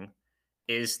causing,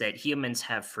 is that humans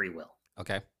have free will.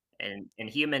 Okay. and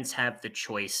humans have the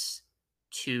choice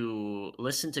to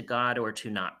listen to God or to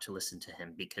not to listen to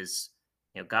him, because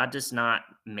God does not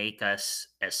make us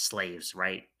as slaves,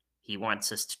 right? He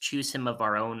wants us to choose him of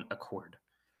our own accord.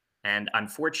 And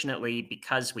unfortunately,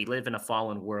 because we live in a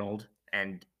fallen world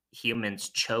and humans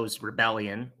chose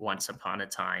rebellion once upon a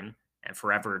time and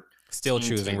forever Still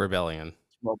choosing tainted rebellion.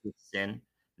 with sin,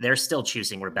 they're still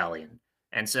choosing rebellion.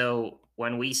 And so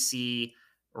when we see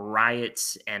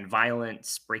riots and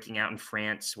violence breaking out in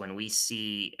France, when we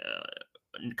see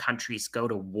countries go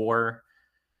to war,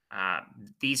 uh,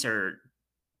 these are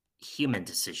human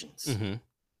decisions. Hmm.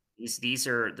 These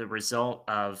are the result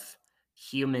of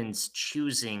humans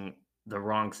choosing the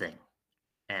wrong thing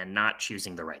and not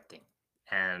choosing the right thing.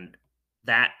 And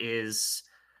that is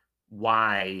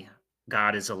why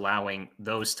God is allowing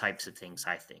those types of things,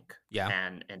 I think. Yeah.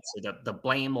 And so the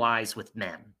blame lies with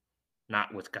men,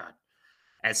 not with God.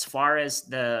 As far as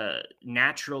the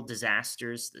natural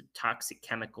disasters, the toxic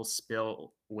chemical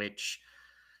spill, which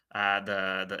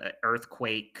the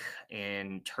earthquake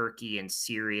in Turkey and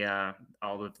Syria,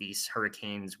 all of these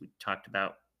hurricanes we talked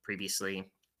about previously.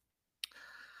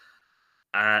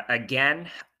 Again,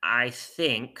 I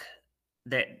think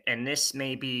that, and this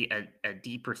may be a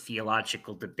deeper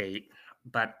theological debate,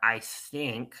 but I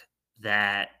think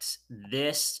that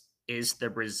this is the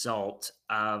result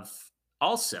of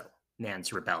also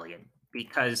man's rebellion.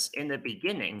 Because in the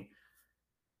beginning,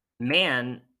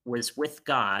 man was with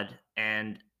God,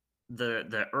 and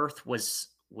the earth was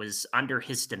under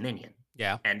his dominion.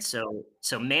 Yeah. And so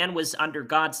man was under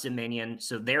God's dominion,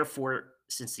 so therefore,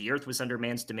 since the earth was under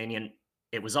man's dominion,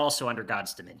 it was also under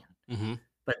God's dominion. Hmm.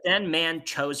 But then man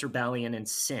chose rebellion and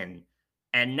sin,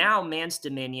 and now man's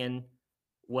dominion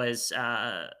was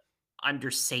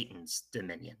under Satan's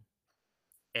dominion.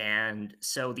 And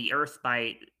so the earth,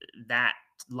 by that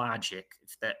logic,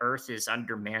 if the earth is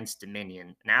under man's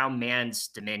dominion, now man's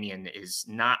dominion is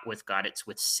not with God, it's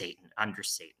with Satan, under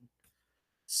Satan.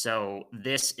 So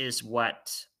this is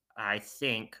what I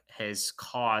think has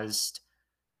caused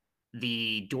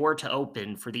the door to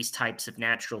open for these types of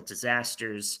natural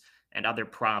disasters and other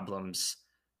problems.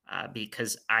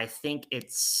 Because I think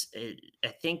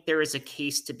there is a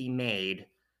case to be made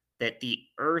that the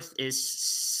earth is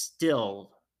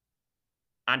still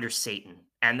under Satan.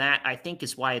 And that, I think,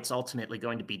 is why it's ultimately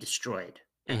going to be destroyed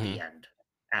at Hmm. the end,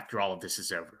 after all of this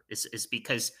is over. Is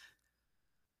because,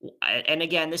 and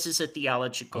again, this is a I was gonna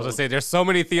theological. say there's so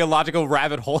many theological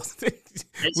rabbit holes that This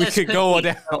we just could could go be.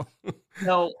 down.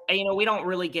 So, we don't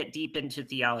really get deep into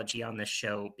theology on this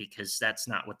show because that's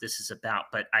not what this is about.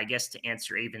 But I guess to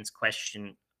answer Avon's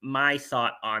question, my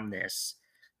thought on this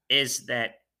is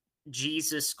that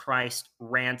Jesus Christ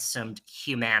ransomed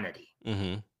humanity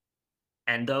Hmm.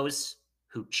 and those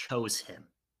who chose him.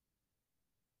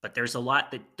 But there's a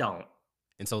lot that don't.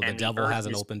 And so the And the devil earth has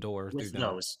an is open door through with them.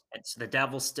 those. And so the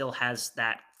devil still has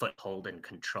that foothold and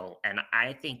control. And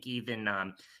I think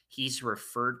even he's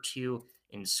referred to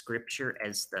in scripture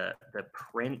as the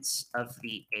prince of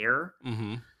the air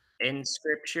Hmm. in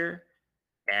scripture.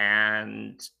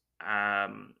 And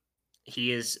um,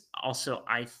 he is also,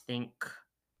 I think,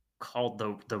 called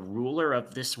the ruler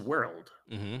of this world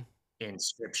Hmm. in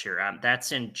scripture.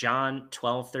 That's in John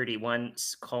 12:31,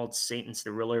 called Satan's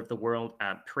the ruler of the world.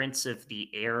 Prince of the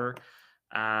air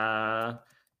uh,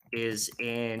 is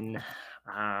in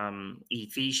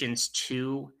Ephesians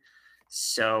 2.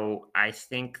 So I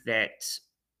think that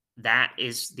that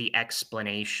is the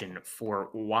explanation for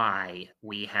why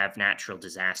we have natural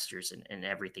disasters and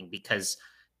everything, because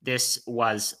this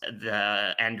was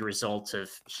the end result of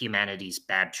humanity's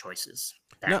bad choices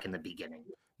No, back in the beginning.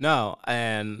 no,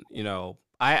 and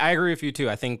I agree with you too.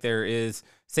 I think there is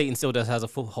Satan still does has a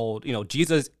foothold.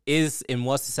 Jesus is and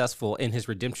was successful in his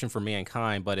redemption for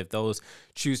mankind, but if those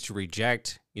choose to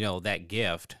reject, that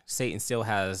gift, Satan still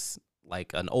has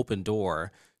like an open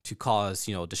door to cause,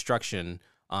 destruction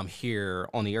here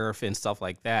on the earth and stuff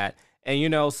like that.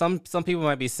 And some people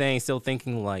might be saying, still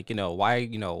thinking like, why,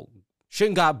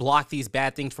 shouldn't God block these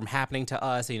bad things from happening to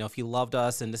us? If he loved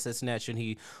us and this and that, shouldn't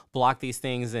he block these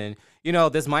things? And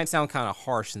this might sound kind of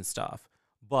harsh and stuff,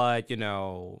 but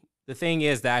the thing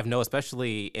is that I've known,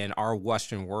 especially in our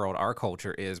Western world, our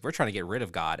culture is we're trying to get rid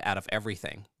of God out of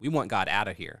everything. We want God out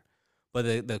of here.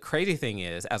 But the crazy thing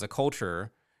is, as a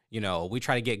culture, we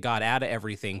try to get God out of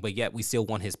everything, but yet we still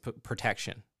want his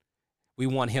protection. We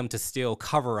want him to still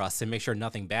cover us and make sure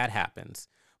nothing bad happens.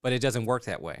 But it doesn't work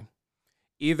that way.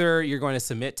 Either you're going to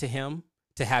submit to him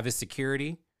to have his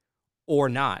security or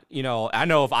not. I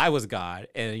know if I was God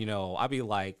and, I'd be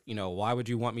like, why would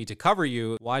you want me to cover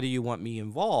you? Why do you want me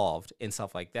involved and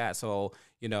stuff like that? So,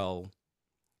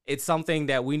 it's something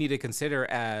that we need to consider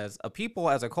as a people,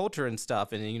 as a culture and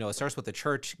stuff. And, it starts with the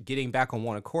church getting back on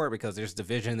one accord because there's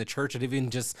division in the church and even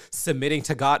just submitting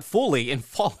to God fully and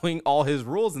following all his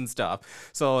rules and stuff.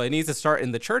 So it needs to start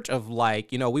in the church of like,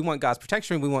 we want God's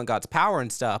protection, we want God's power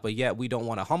and stuff, but yet we don't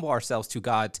want to humble ourselves to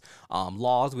God's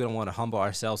laws. We don't want to humble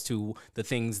ourselves to the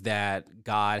things that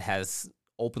God has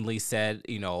openly said,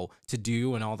 to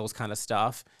do and all those kind of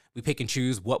stuff. We pick and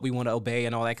choose what we want to obey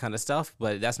and all that kind of stuff,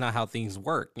 but that's not how things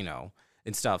work,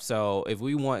 and stuff. So if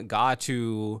we want God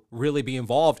to really be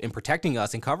involved in protecting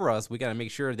us and cover us, we got to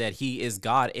make sure that he is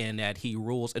God and that he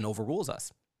rules and overrules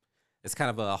us. It's kind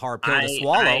of a hard pill to I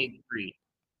swallow. agree.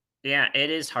 Yeah, it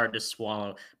is hard to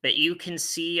swallow, but you can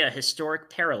see a historic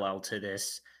parallel to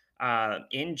this.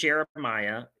 In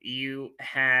Jeremiah, you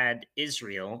had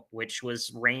Israel, which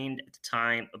was reigned at the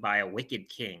time by a wicked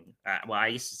king. Well,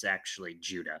 I guess it's actually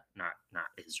Judah, not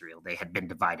Israel. They had been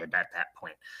divided at that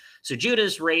point. So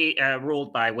Judah's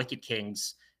ruled by wicked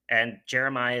kings, and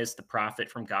Jeremiah is the prophet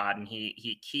from God, and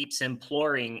he keeps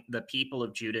imploring the people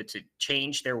of Judah to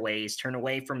change their ways, turn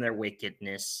away from their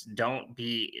wickedness, don't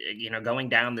be going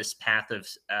down this path of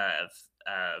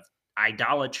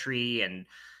idolatry, and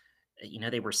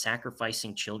they were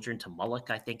sacrificing children to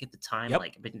Moloch, I think at the time, Yep.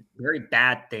 like been very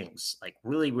bad things, like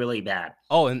really really bad.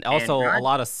 Oh, and And also a God,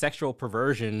 lot of sexual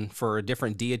perversion for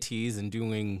different deities and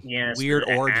doing yes, weird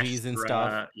orgies and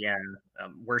stuff. Ashtra, yeah,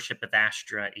 worship of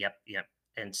Ashtra, yep, yep.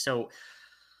 And so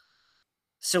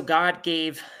God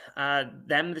gave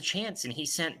them the chance, and He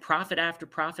sent prophet after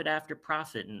prophet after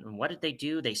prophet. And what did they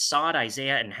do? They sawed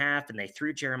Isaiah in half, and they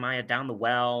threw Jeremiah down the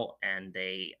well, and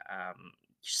they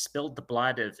spilled the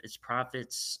blood of his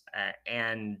prophets.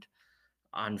 And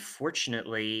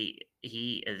unfortunately,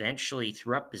 he eventually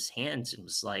threw up his hands and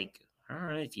was like, "All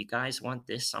right, if you guys want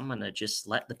this, I'm gonna just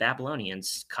let the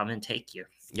Babylonians come and take you."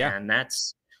 Yeah. And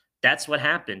that's what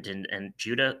happened. And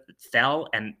Judah fell,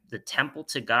 and the temple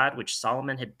to God, which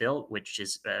Solomon had built, which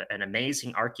is an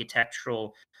amazing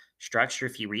architectural structure.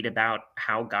 If you read about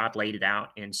how God laid it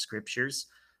out in scriptures,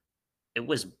 it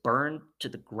was burned to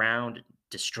the ground,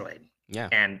 destroyed. Yeah.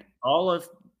 And all of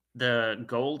the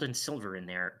gold and silver in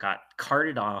there got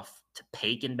carted off to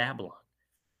pagan Babylon.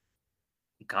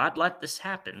 God let this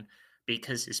happen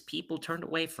because his people turned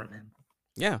away from him.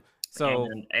 Yeah. And, So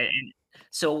and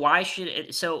so why should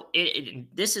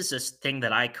it this is this thing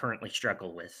that I currently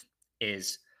struggle with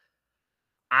is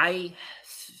I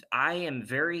I am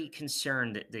very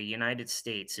concerned that the United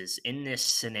States is in this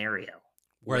scenario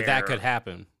where that could where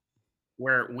happen.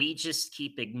 we just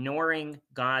keep ignoring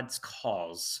God's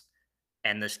calls,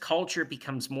 and this culture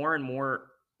becomes more and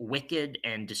more wicked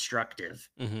and destructive.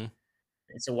 Mhm.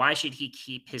 And so why should he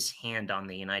keep his hand on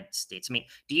the United States? I mean,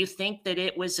 do you think that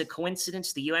it was a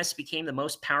coincidence the US became the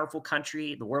most powerful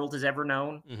country the world has ever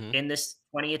known Mhm. in this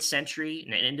 20th century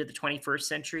and into the 21st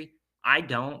century? I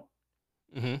don't.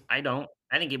 Mhm. I don't.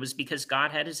 I think it was because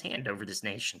God had his hand over this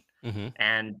nation. Mhm.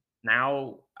 And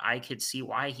now I could see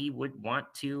why he would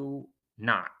want to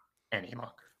not any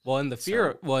longer. So, In the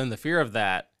fear of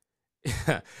that,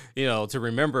 to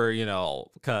remember,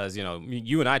 because,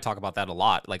 you and I talk about that a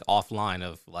lot, like offline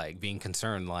of like being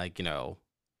concerned, like,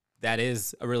 that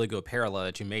is a really good parallel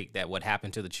that you make that what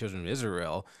happened to the children of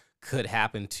Israel could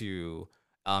happen to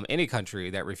any country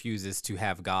that refuses to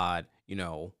have God,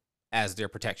 as their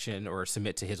protection or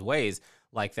submit to his ways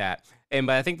like that. And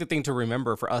but I think the thing to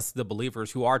remember for us, the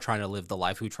believers who are trying to live the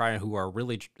life, who are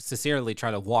really sincerely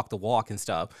trying to walk the walk and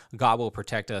stuff, God will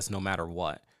protect us no matter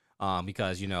what.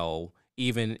 Because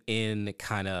even in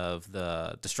kind of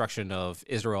the destruction of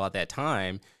Israel at that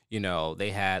time,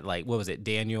 they had like what was it,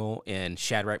 Daniel and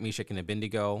Shadrach, Meshach, and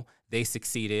Abednego. They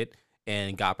succeeded,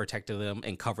 and God protected them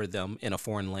and covered them in a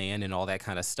foreign land and all that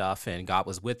kind of stuff. And God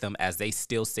was with them as they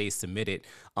still stay submitted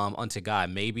unto God.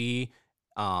 Maybe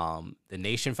the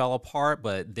nation fell apart,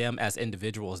 but them as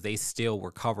individuals, they still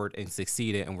were covered and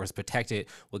succeeded and was protected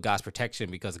with God's protection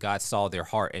because God saw their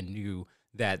heart and knew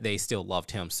that they still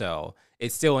loved him. So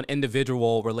it's still an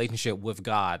individual relationship with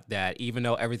God that even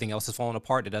though everything else is falling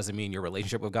apart, that doesn't mean your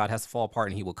relationship with God has to fall apart,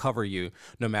 and he will cover you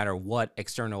no matter what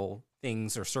external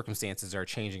things or circumstances are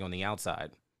changing on the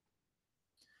outside.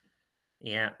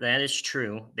 yeah, that is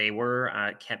true. They were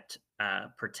kept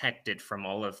protected from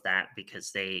all of that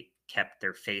because they kept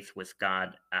their faith with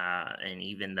God. And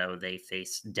even though they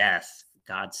faced death,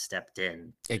 God stepped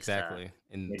in with Exactly.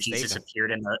 And saved Jesus them.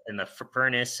 appeared in the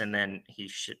furnace, and then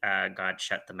God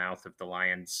shut the mouth of the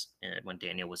lions when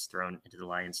Daniel was thrown into the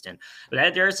lion's den.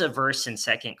 But there's a verse in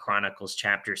Second Chronicles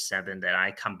chapter 7 that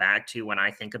I come back to when I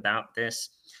think about this.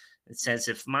 It says,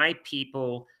 "If my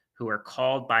people who are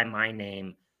called by my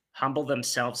name humble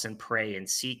themselves and pray and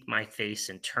seek my face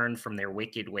and turn from their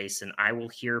wicked ways, and I will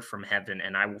hear from heaven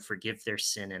and I will forgive their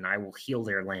sin and I will heal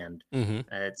their land. Hmm.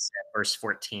 It's at verse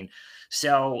 14.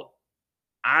 So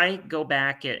I go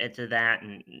back to that,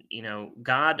 and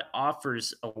God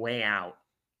offers a way out,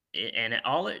 and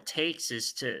all it takes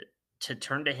is to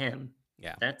turn to Him.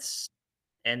 Yeah. That's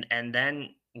and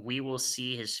then we will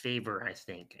see His favor, I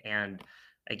think. And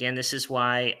again, this is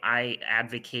why I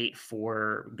advocate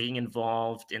for being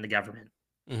involved in the government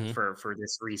Hmm. for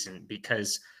this reason,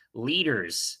 because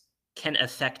leaders can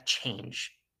affect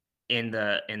change in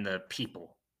the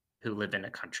people who live in a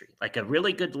country. Like a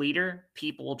really good leader,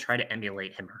 people will try to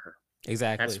emulate him or her. That's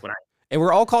Exactly. what I And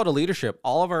we're all called to leadership.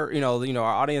 All of our, our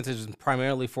audience is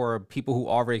primarily for people who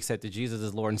already accepted Jesus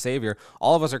as Lord and Savior.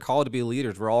 All of us are called to be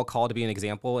leaders. We're all called to be an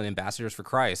example and ambassadors for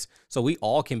Christ. So we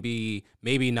all can be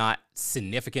maybe not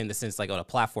significant in the sense like on a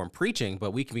platform preaching,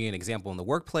 but we can be an example in the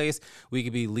workplace. We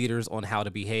can be leaders on how to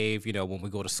behave, when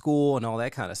we go to school and all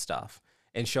that kind of stuff,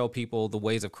 and show people the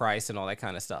ways of Christ and all that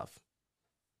kind of stuff,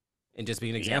 and just be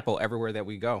an yeah, example everywhere that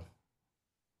we go.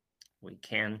 we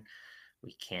can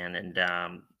and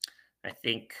I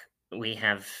think we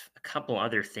have a couple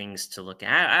other things to look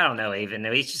at. I don't know, even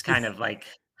though he's just kind of like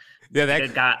Yeah,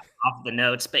 that. got off the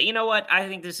notes. But you know what? I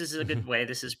think this is a good way.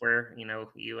 This is where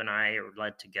you and I are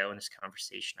led to go in this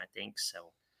conversation. I think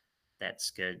so.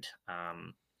 That's good.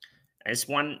 As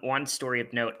one story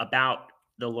of note about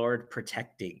the Lord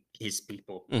protecting His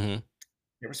people. Hmm.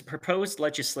 There was a proposed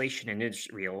legislation in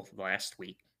Israel last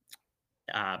week,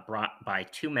 brought by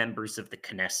two members of the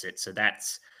Knesset. So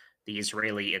that's the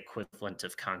Israeli equivalent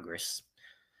of Congress,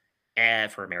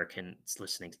 for Americans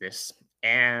listening to this.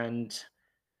 And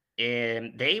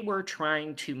they were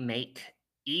trying to make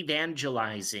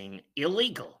evangelizing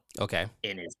illegal Okay.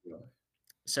 in Israel.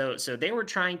 So they were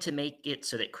trying to make it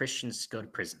so that Christians go to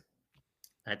prison.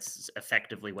 That's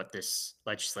effectively what this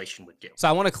legislation would do. So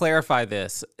I want to clarify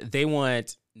this. They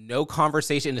want no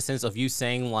conversation in the sense of you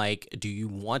saying like, do you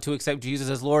want to accept Jesus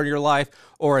as Lord in your life?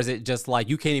 Or is it just like,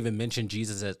 you can't even mention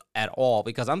Jesus at all?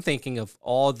 Because I'm thinking of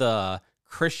all the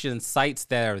Christian sites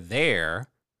that are there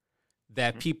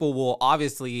that Mhm. people will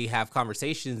obviously have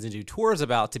conversations and do tours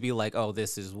about, to be like, oh,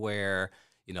 this is where,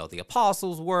 the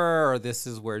apostles were, or this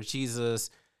is where Jesus,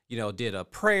 did a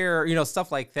prayer,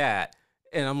 stuff like that.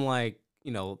 And I'm like,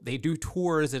 they do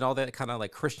tours and all that kind of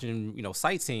like Christian,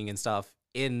 sightseeing and stuff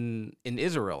in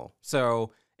Israel.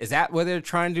 So is that what they're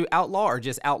trying to outlaw, or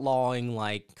just outlawing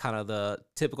like kind of the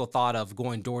typical thought of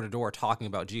going door to door talking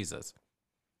about Jesus?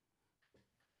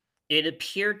 It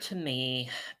appeared to me,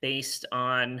 based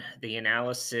on the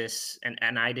analysis, and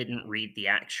I didn't read the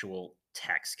actual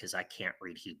text because I can't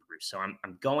read Hebrew. So I'm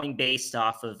going based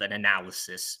off of an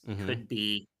analysis. Hmm. Could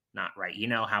be not right. You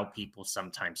know how people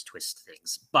sometimes twist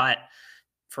things. But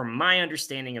from my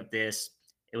understanding of this,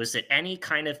 it was that any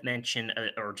kind of mention,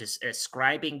 or just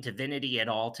ascribing divinity at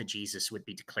all to Jesus would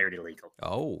be declared illegal.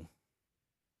 Oh,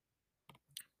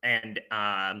 And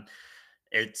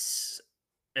it's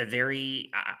a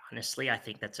very honestly, I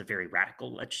think that's a very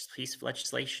radical piece of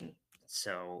legislation.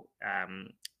 So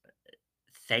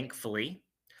thankfully,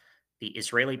 the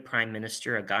Israeli prime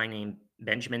minister, a guy named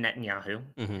Benjamin Netanyahu,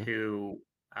 hmm, who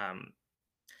um,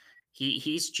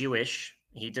 he's Jewish.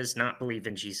 He does not believe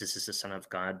in Jesus as the Son of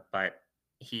God, but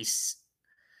he's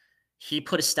he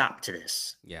put a stop to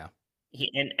this. yeah.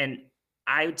 And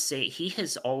I would say he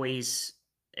has always,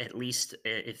 at least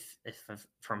if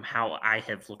from how I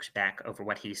have looked back over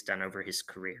what he's done over his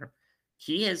career,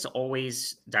 he has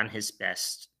always done his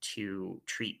best to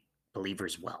treat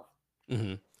believers well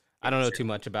Hmm. I in don't know too Israel.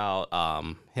 much about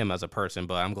him as a person,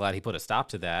 but I'm glad he put a stop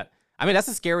to that. I mean, that's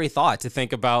a scary thought to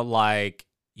think about. Like,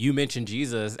 you mentioned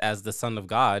Jesus as the Son of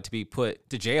God to be put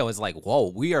to jail. Is like,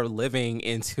 whoa, we are living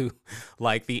into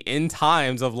like the end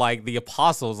times of like the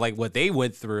apostles, like what they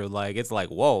went through. Like, it's like,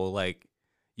 whoa, like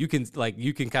you can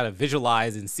kind of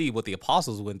visualize and see what the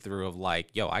apostles went through. Of like,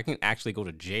 yo, I can actually go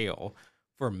to jail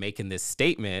for making this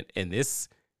statement, and this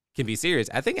can be serious.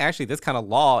 I think actually this kind of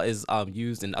law is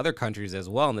used in other countries as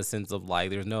well, in the sense of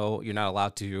like you're not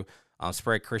allowed to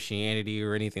spread Christianity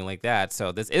or anything like that.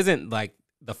 So this isn't like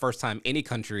the first time any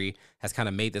country has kind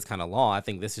of made this kind of law. I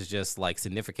think this is just like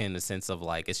significant in the sense of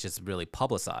like it's just really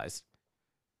publicized.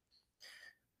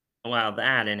 Well,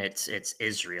 that, and it's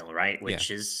Israel, right? Yeah. Which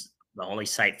is the only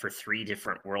site for three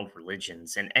different world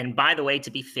religions. And by the way, to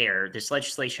be fair, this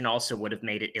legislation also would have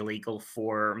made it illegal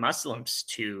for Muslims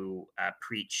to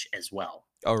preach as well.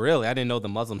 Oh, really? I didn't know the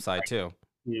Muslim side Like, too.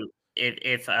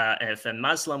 if a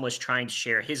Muslim was trying to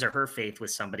share his or her faith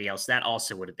with somebody else, that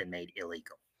also would have been made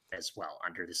illegal as well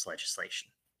under this legislation.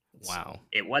 So Wow.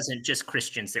 it wasn't just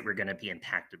Christians that were going to be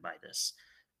impacted by this.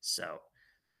 So,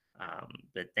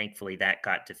 but thankfully that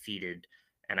got defeated.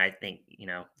 And I think,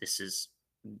 this is,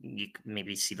 you can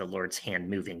maybe see the Lord's hand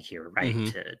moving here, right? Hmm.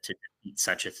 To defeat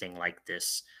such a thing like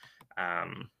this.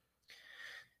 Um,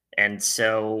 and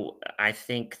so I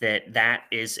think that that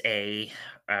is a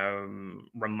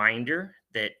reminder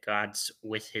that God's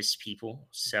with his people.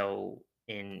 So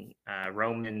in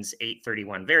Romans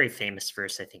 8:31, very famous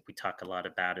verse, I think we talk a lot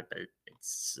about it, but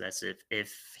it's as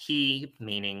if he,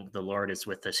 meaning the Lord, is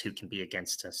with us, who can be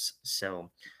against us? So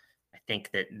I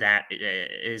think that that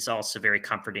is also very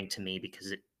comforting to me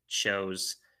because it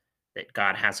shows that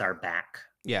God has our back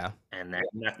Yeah. and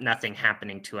that nothing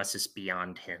happening to us is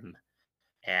beyond him,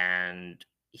 and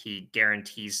he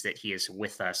guarantees that he is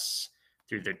with us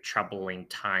through the troubling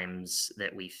times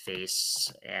that we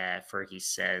face. For he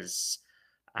says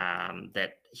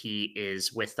that he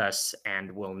is with us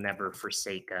and will never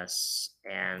forsake us,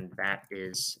 and that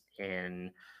is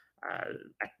uh,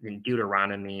 in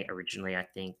Deuteronomy originally, I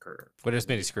think, Well, or there's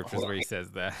many maybe scriptures where he says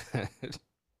that.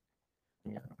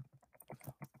 yeah.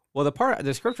 Well,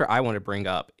 the scripture I want to bring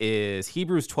up is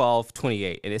Hebrews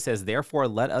 12:28, and it says, "Therefore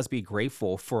let us be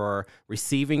grateful for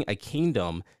receiving a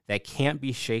kingdom that can't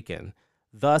be shaken.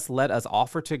 Thus let us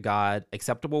offer to God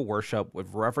acceptable worship with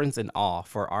reverence and awe,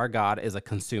 for our God is a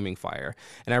consuming fire."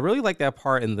 And I really like that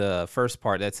part in the first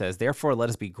part that says, "Therefore let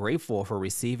us be grateful for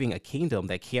receiving a kingdom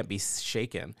that can't be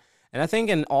shaken." And I think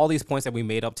in all these points that we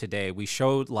made up today, we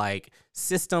showed like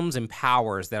systems and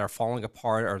powers that are falling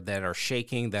apart or that are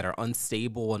shaking, that are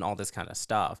unstable, and all this kind of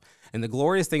stuff. And the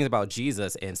glorious thing about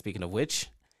Jesus, and speaking of which,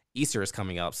 Easter is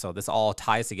coming up, so this all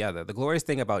ties together. The glorious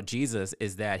thing about Jesus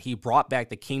is that he brought back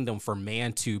the kingdom for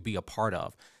man to be a part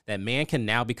of. That man can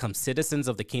now become citizens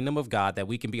of the kingdom of God, that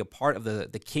we can be a part of the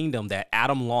kingdom that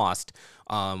Adam lost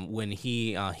when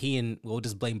he and we'll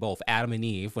just blame both Adam and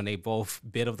Eve when they both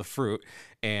bit of the fruit,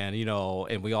 and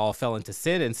and we all fell into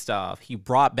sin and stuff. He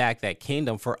brought back that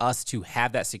kingdom for us to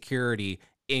have that security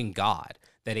in God,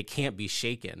 that it can't be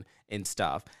shaken and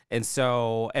stuff. And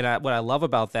so, what I love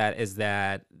about that is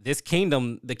that this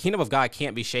kingdom, the kingdom of God,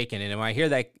 can't be shaken. And when I hear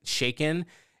that shaken,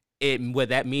 what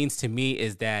that means to me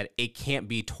is that it can't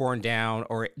be torn down,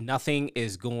 or nothing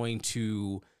is going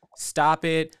to stop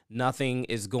it. Nothing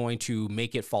is going to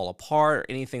make it fall apart or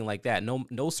anything like that.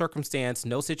 No circumstance,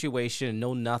 no situation,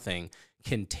 no nothing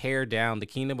can tear down the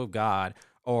kingdom of God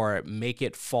or make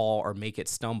it fall or make it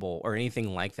stumble or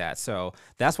anything like that. So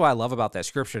that's what I love about that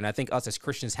scripture. And I think us as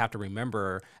Christians have to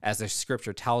remember, as the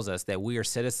scripture tells us, that we are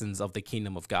citizens of the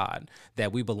kingdom of God,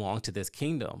 that we belong to this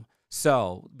kingdom.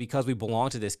 So because we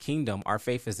belong to this kingdom, our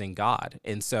faith is in God.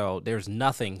 And so there's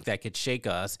nothing that could shake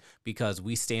us because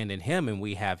we stand in him and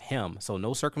we have him. So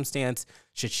no circumstance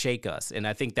should shake us. And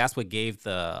I think that's what gave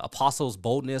the apostles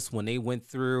boldness when they went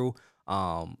through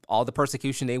all the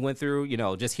persecution they went through.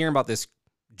 Just hearing about this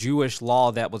Jewish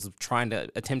law that was trying to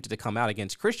attempt to come out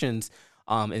against Christians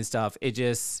and stuff. It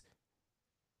just,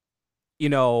 you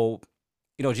know,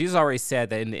 Jesus already said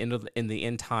that in the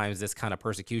end times, this kind of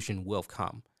persecution will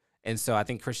come. And so I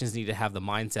think Christians need to have the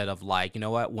mindset of like, you know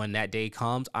what, when that day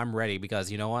comes, I'm ready,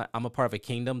 because you know what, I'm a part of a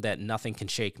kingdom that nothing can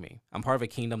shake me. I'm part of a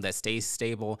kingdom that stays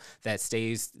stable, that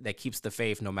keeps the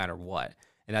faith no matter what.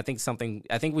 And I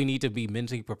think we need to be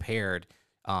mentally prepared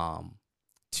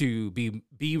to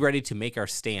be ready to make our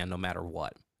stand no matter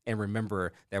what. And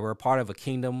remember that we're a part of a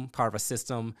kingdom, part of a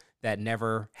system that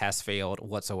never has failed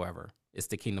whatsoever. It's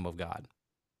the kingdom of God.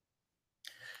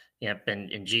 Yep,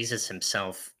 and Jesus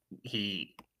himself,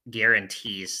 he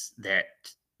guarantees that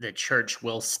the church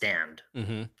will stand.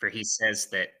 Hmm. For he says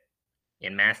that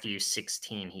in Matthew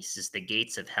 16, he says, "The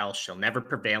gates of hell shall never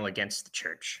prevail against the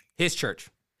church." His church.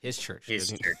 His church. His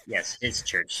church, yes, his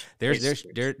church, There's his there's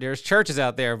church. there, there's churches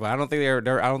out there, but I don't think I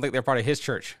don't think they're part of his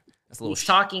church. That's a little. He's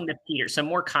talking to Peter. Some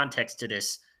more context to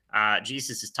this.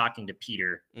 Jesus is talking to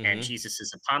Peter, and Mm-hmm. Jesus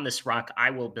says, "Upon this rock I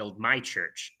will build my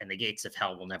church, and the gates of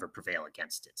hell will never prevail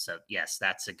against it." So, yes,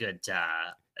 that's good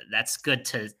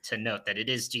to note that it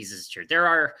is Jesus' church. There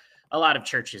are a lot of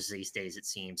churches these days. It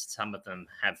seems some of them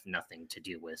have nothing to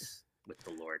do with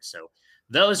the Lord. So,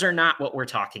 those are not what we're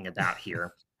talking about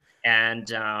here.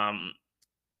 And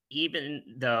even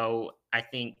though I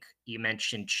think you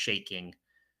mentioned shaking,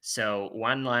 so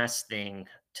one last thing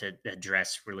to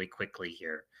address really quickly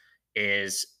here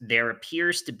is there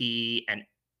appears to be an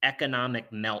economic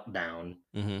meltdown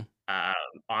Mm-hmm. uh,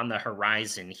 on the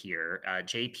horizon here.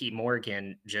 JP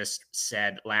Morgan just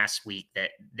said last week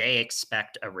that they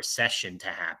expect a recession to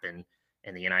happen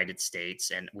in the United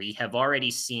States. And we have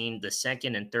already seen the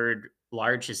second and third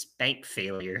largest bank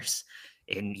failures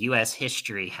in US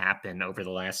history happen over the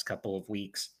last couple of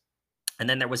weeks. And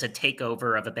then there was a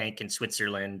takeover of a bank in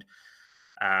Switzerland.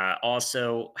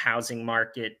 Also, housing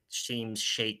market seems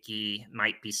shaky,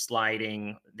 might be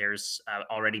sliding. There's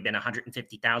already been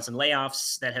 150,000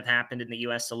 layoffs that have happened in the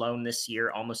US alone this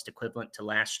year, almost equivalent to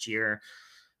last year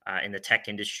in the tech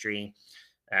industry.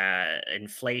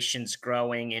 Inflation's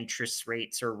growing, interest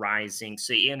rates are rising.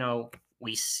 So,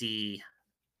 we see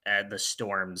the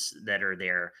storms that are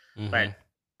there. But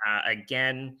Hmm.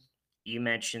 again, you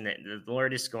mentioned that the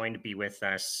Lord is going to be with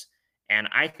us. And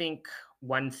I think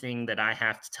one thing that I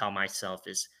have to tell myself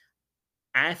is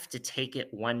I have to take it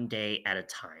one day at a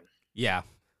time. Yeah,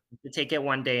 To take it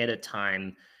one day at a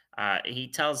time. He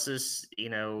tells us,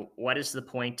 what is the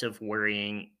point of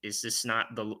worrying? Is this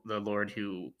not the Lord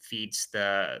who feeds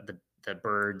the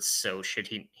birds? So should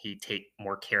he take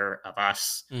more care of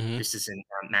us? hmm, This is in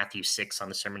Matthew 6 on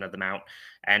the Sermon of the Mount,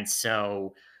 and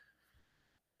so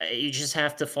you just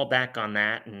have to fall back on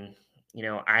that. And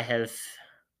I have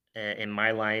in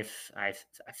my life, I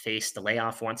faced a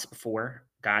layoff once before.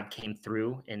 God came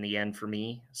through in the end for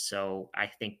me. So I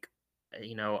think,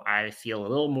 I feel a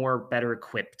little more better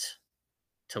equipped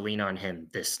to lean on Him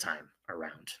this time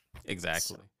around. So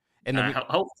exactly. And I mean,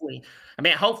 hopefully,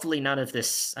 hopefully none of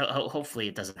this, hopefully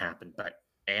it doesn't happen, but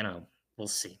we'll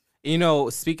see.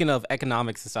 speaking of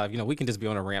economics and stuff, we can just be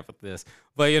on a rant with this,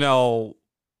 but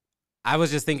I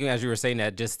was just thinking as you were saying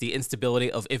that just the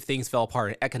instability of if things fell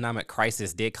apart, an economic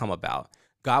crisis did come about,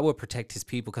 God would protect his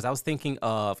people. Because I was thinking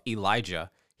of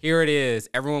Elijah. Here it is.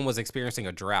 Everyone was experiencing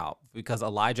a drought because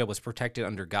Elijah was protected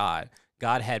under God.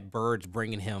 God had birds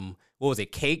bringing him, what was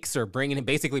it, cakes or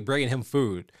basically bringing him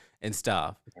food and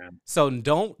stuff. Yeah. So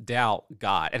don't doubt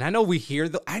God. And I know we hear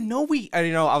I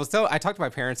talked to my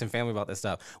parents and family about this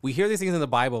stuff. We hear these things in the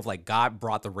Bible of like God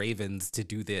brought the ravens to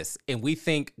do this, and we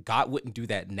think God wouldn't do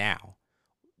that now.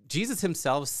 Jesus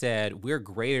himself said we're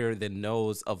greater than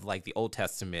those of like the Old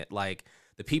Testament. Like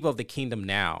the people of the kingdom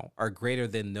now are greater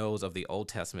than those of the Old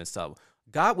Testament stuff.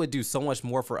 God would do so much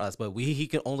more for us, but he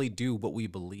can only do what we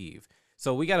believe.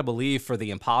 So we got to believe for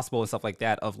the impossible and stuff like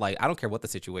that of like, I don't care what the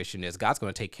situation is. God's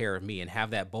going to take care of me and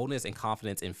have that boldness and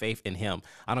confidence and faith in him.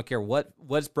 I don't care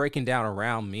what's breaking down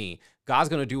around me. God's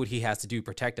going to do what he has to do,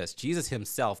 protect us. Jesus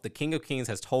himself, the King of Kings,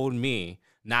 has told me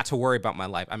not to worry about my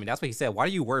life. I mean, that's what he said. Why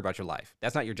do you worry about your life?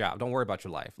 That's not your job. Don't worry about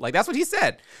your life. Like, that's what he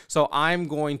said. So I'm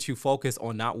going to focus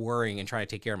on not worrying and trying to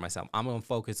take care of myself. I'm going to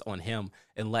focus on him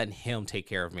and letting him take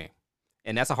care of me.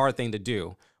 And that's a hard thing to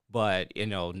do. But,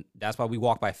 that's why we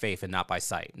walk by faith and not by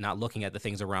sight, not looking at the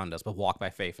things around us, but walk by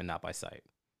faith and not by sight.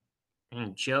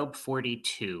 In Job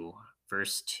 42,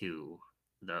 verse 2,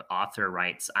 the author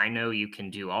writes, I know you can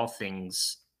do all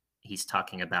things. He's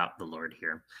talking about the Lord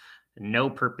here. No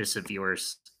purpose of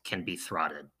yours can be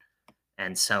thwarted.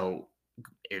 And so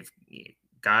if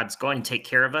God's going to take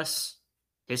care of us,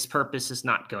 his purpose is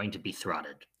not going to be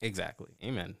thwarted. Exactly.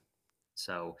 Amen.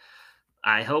 So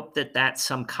I hope that that's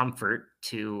some comfort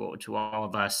to all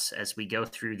of us as we go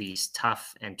through these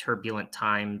tough and turbulent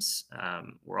times.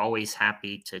 We're always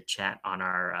happy to chat on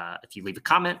our, if you leave a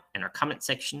comment in our comment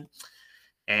section.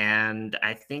 And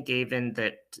I think even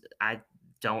that I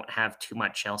don't have too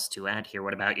much else to add here.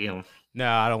 What about you? No,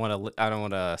 I don't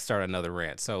want to start another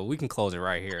rant. So we can close it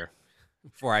right here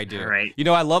before I do. All right.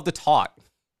 I love to talk.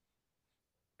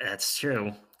 That's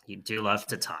true. You do love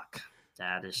to talk.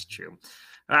 That is true.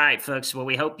 All right, folks. Well,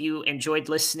 we hope you enjoyed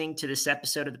listening to this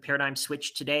episode of the Paradigm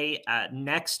Switch today.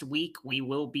 Next week, we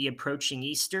will be approaching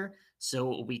Easter,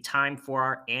 so it will be time for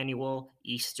our annual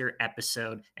Easter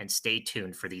episode, and stay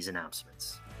tuned for these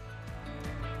announcements.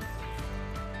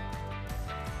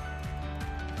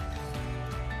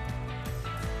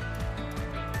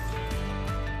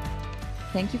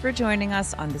 Thank you for joining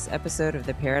us on this episode of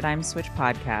the Paradigm Switch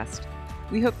podcast.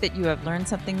 We hope that you have learned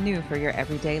something new for your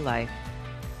everyday life.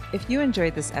 If you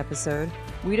enjoyed this episode,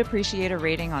 we'd appreciate a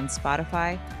rating on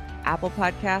Spotify, Apple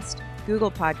Podcast,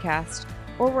 Google Podcast,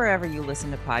 or wherever you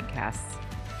listen to podcasts.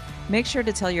 Make sure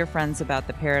to tell your friends about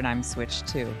the Paradigm Switch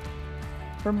too.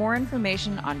 For more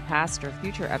information on past or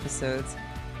future episodes,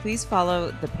 please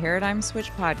follow the Paradigm Switch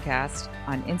podcast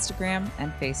on Instagram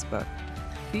and Facebook.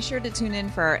 Be sure to tune in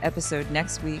for our episode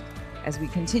next week as we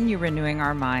continue renewing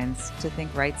our minds to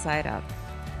think right side up.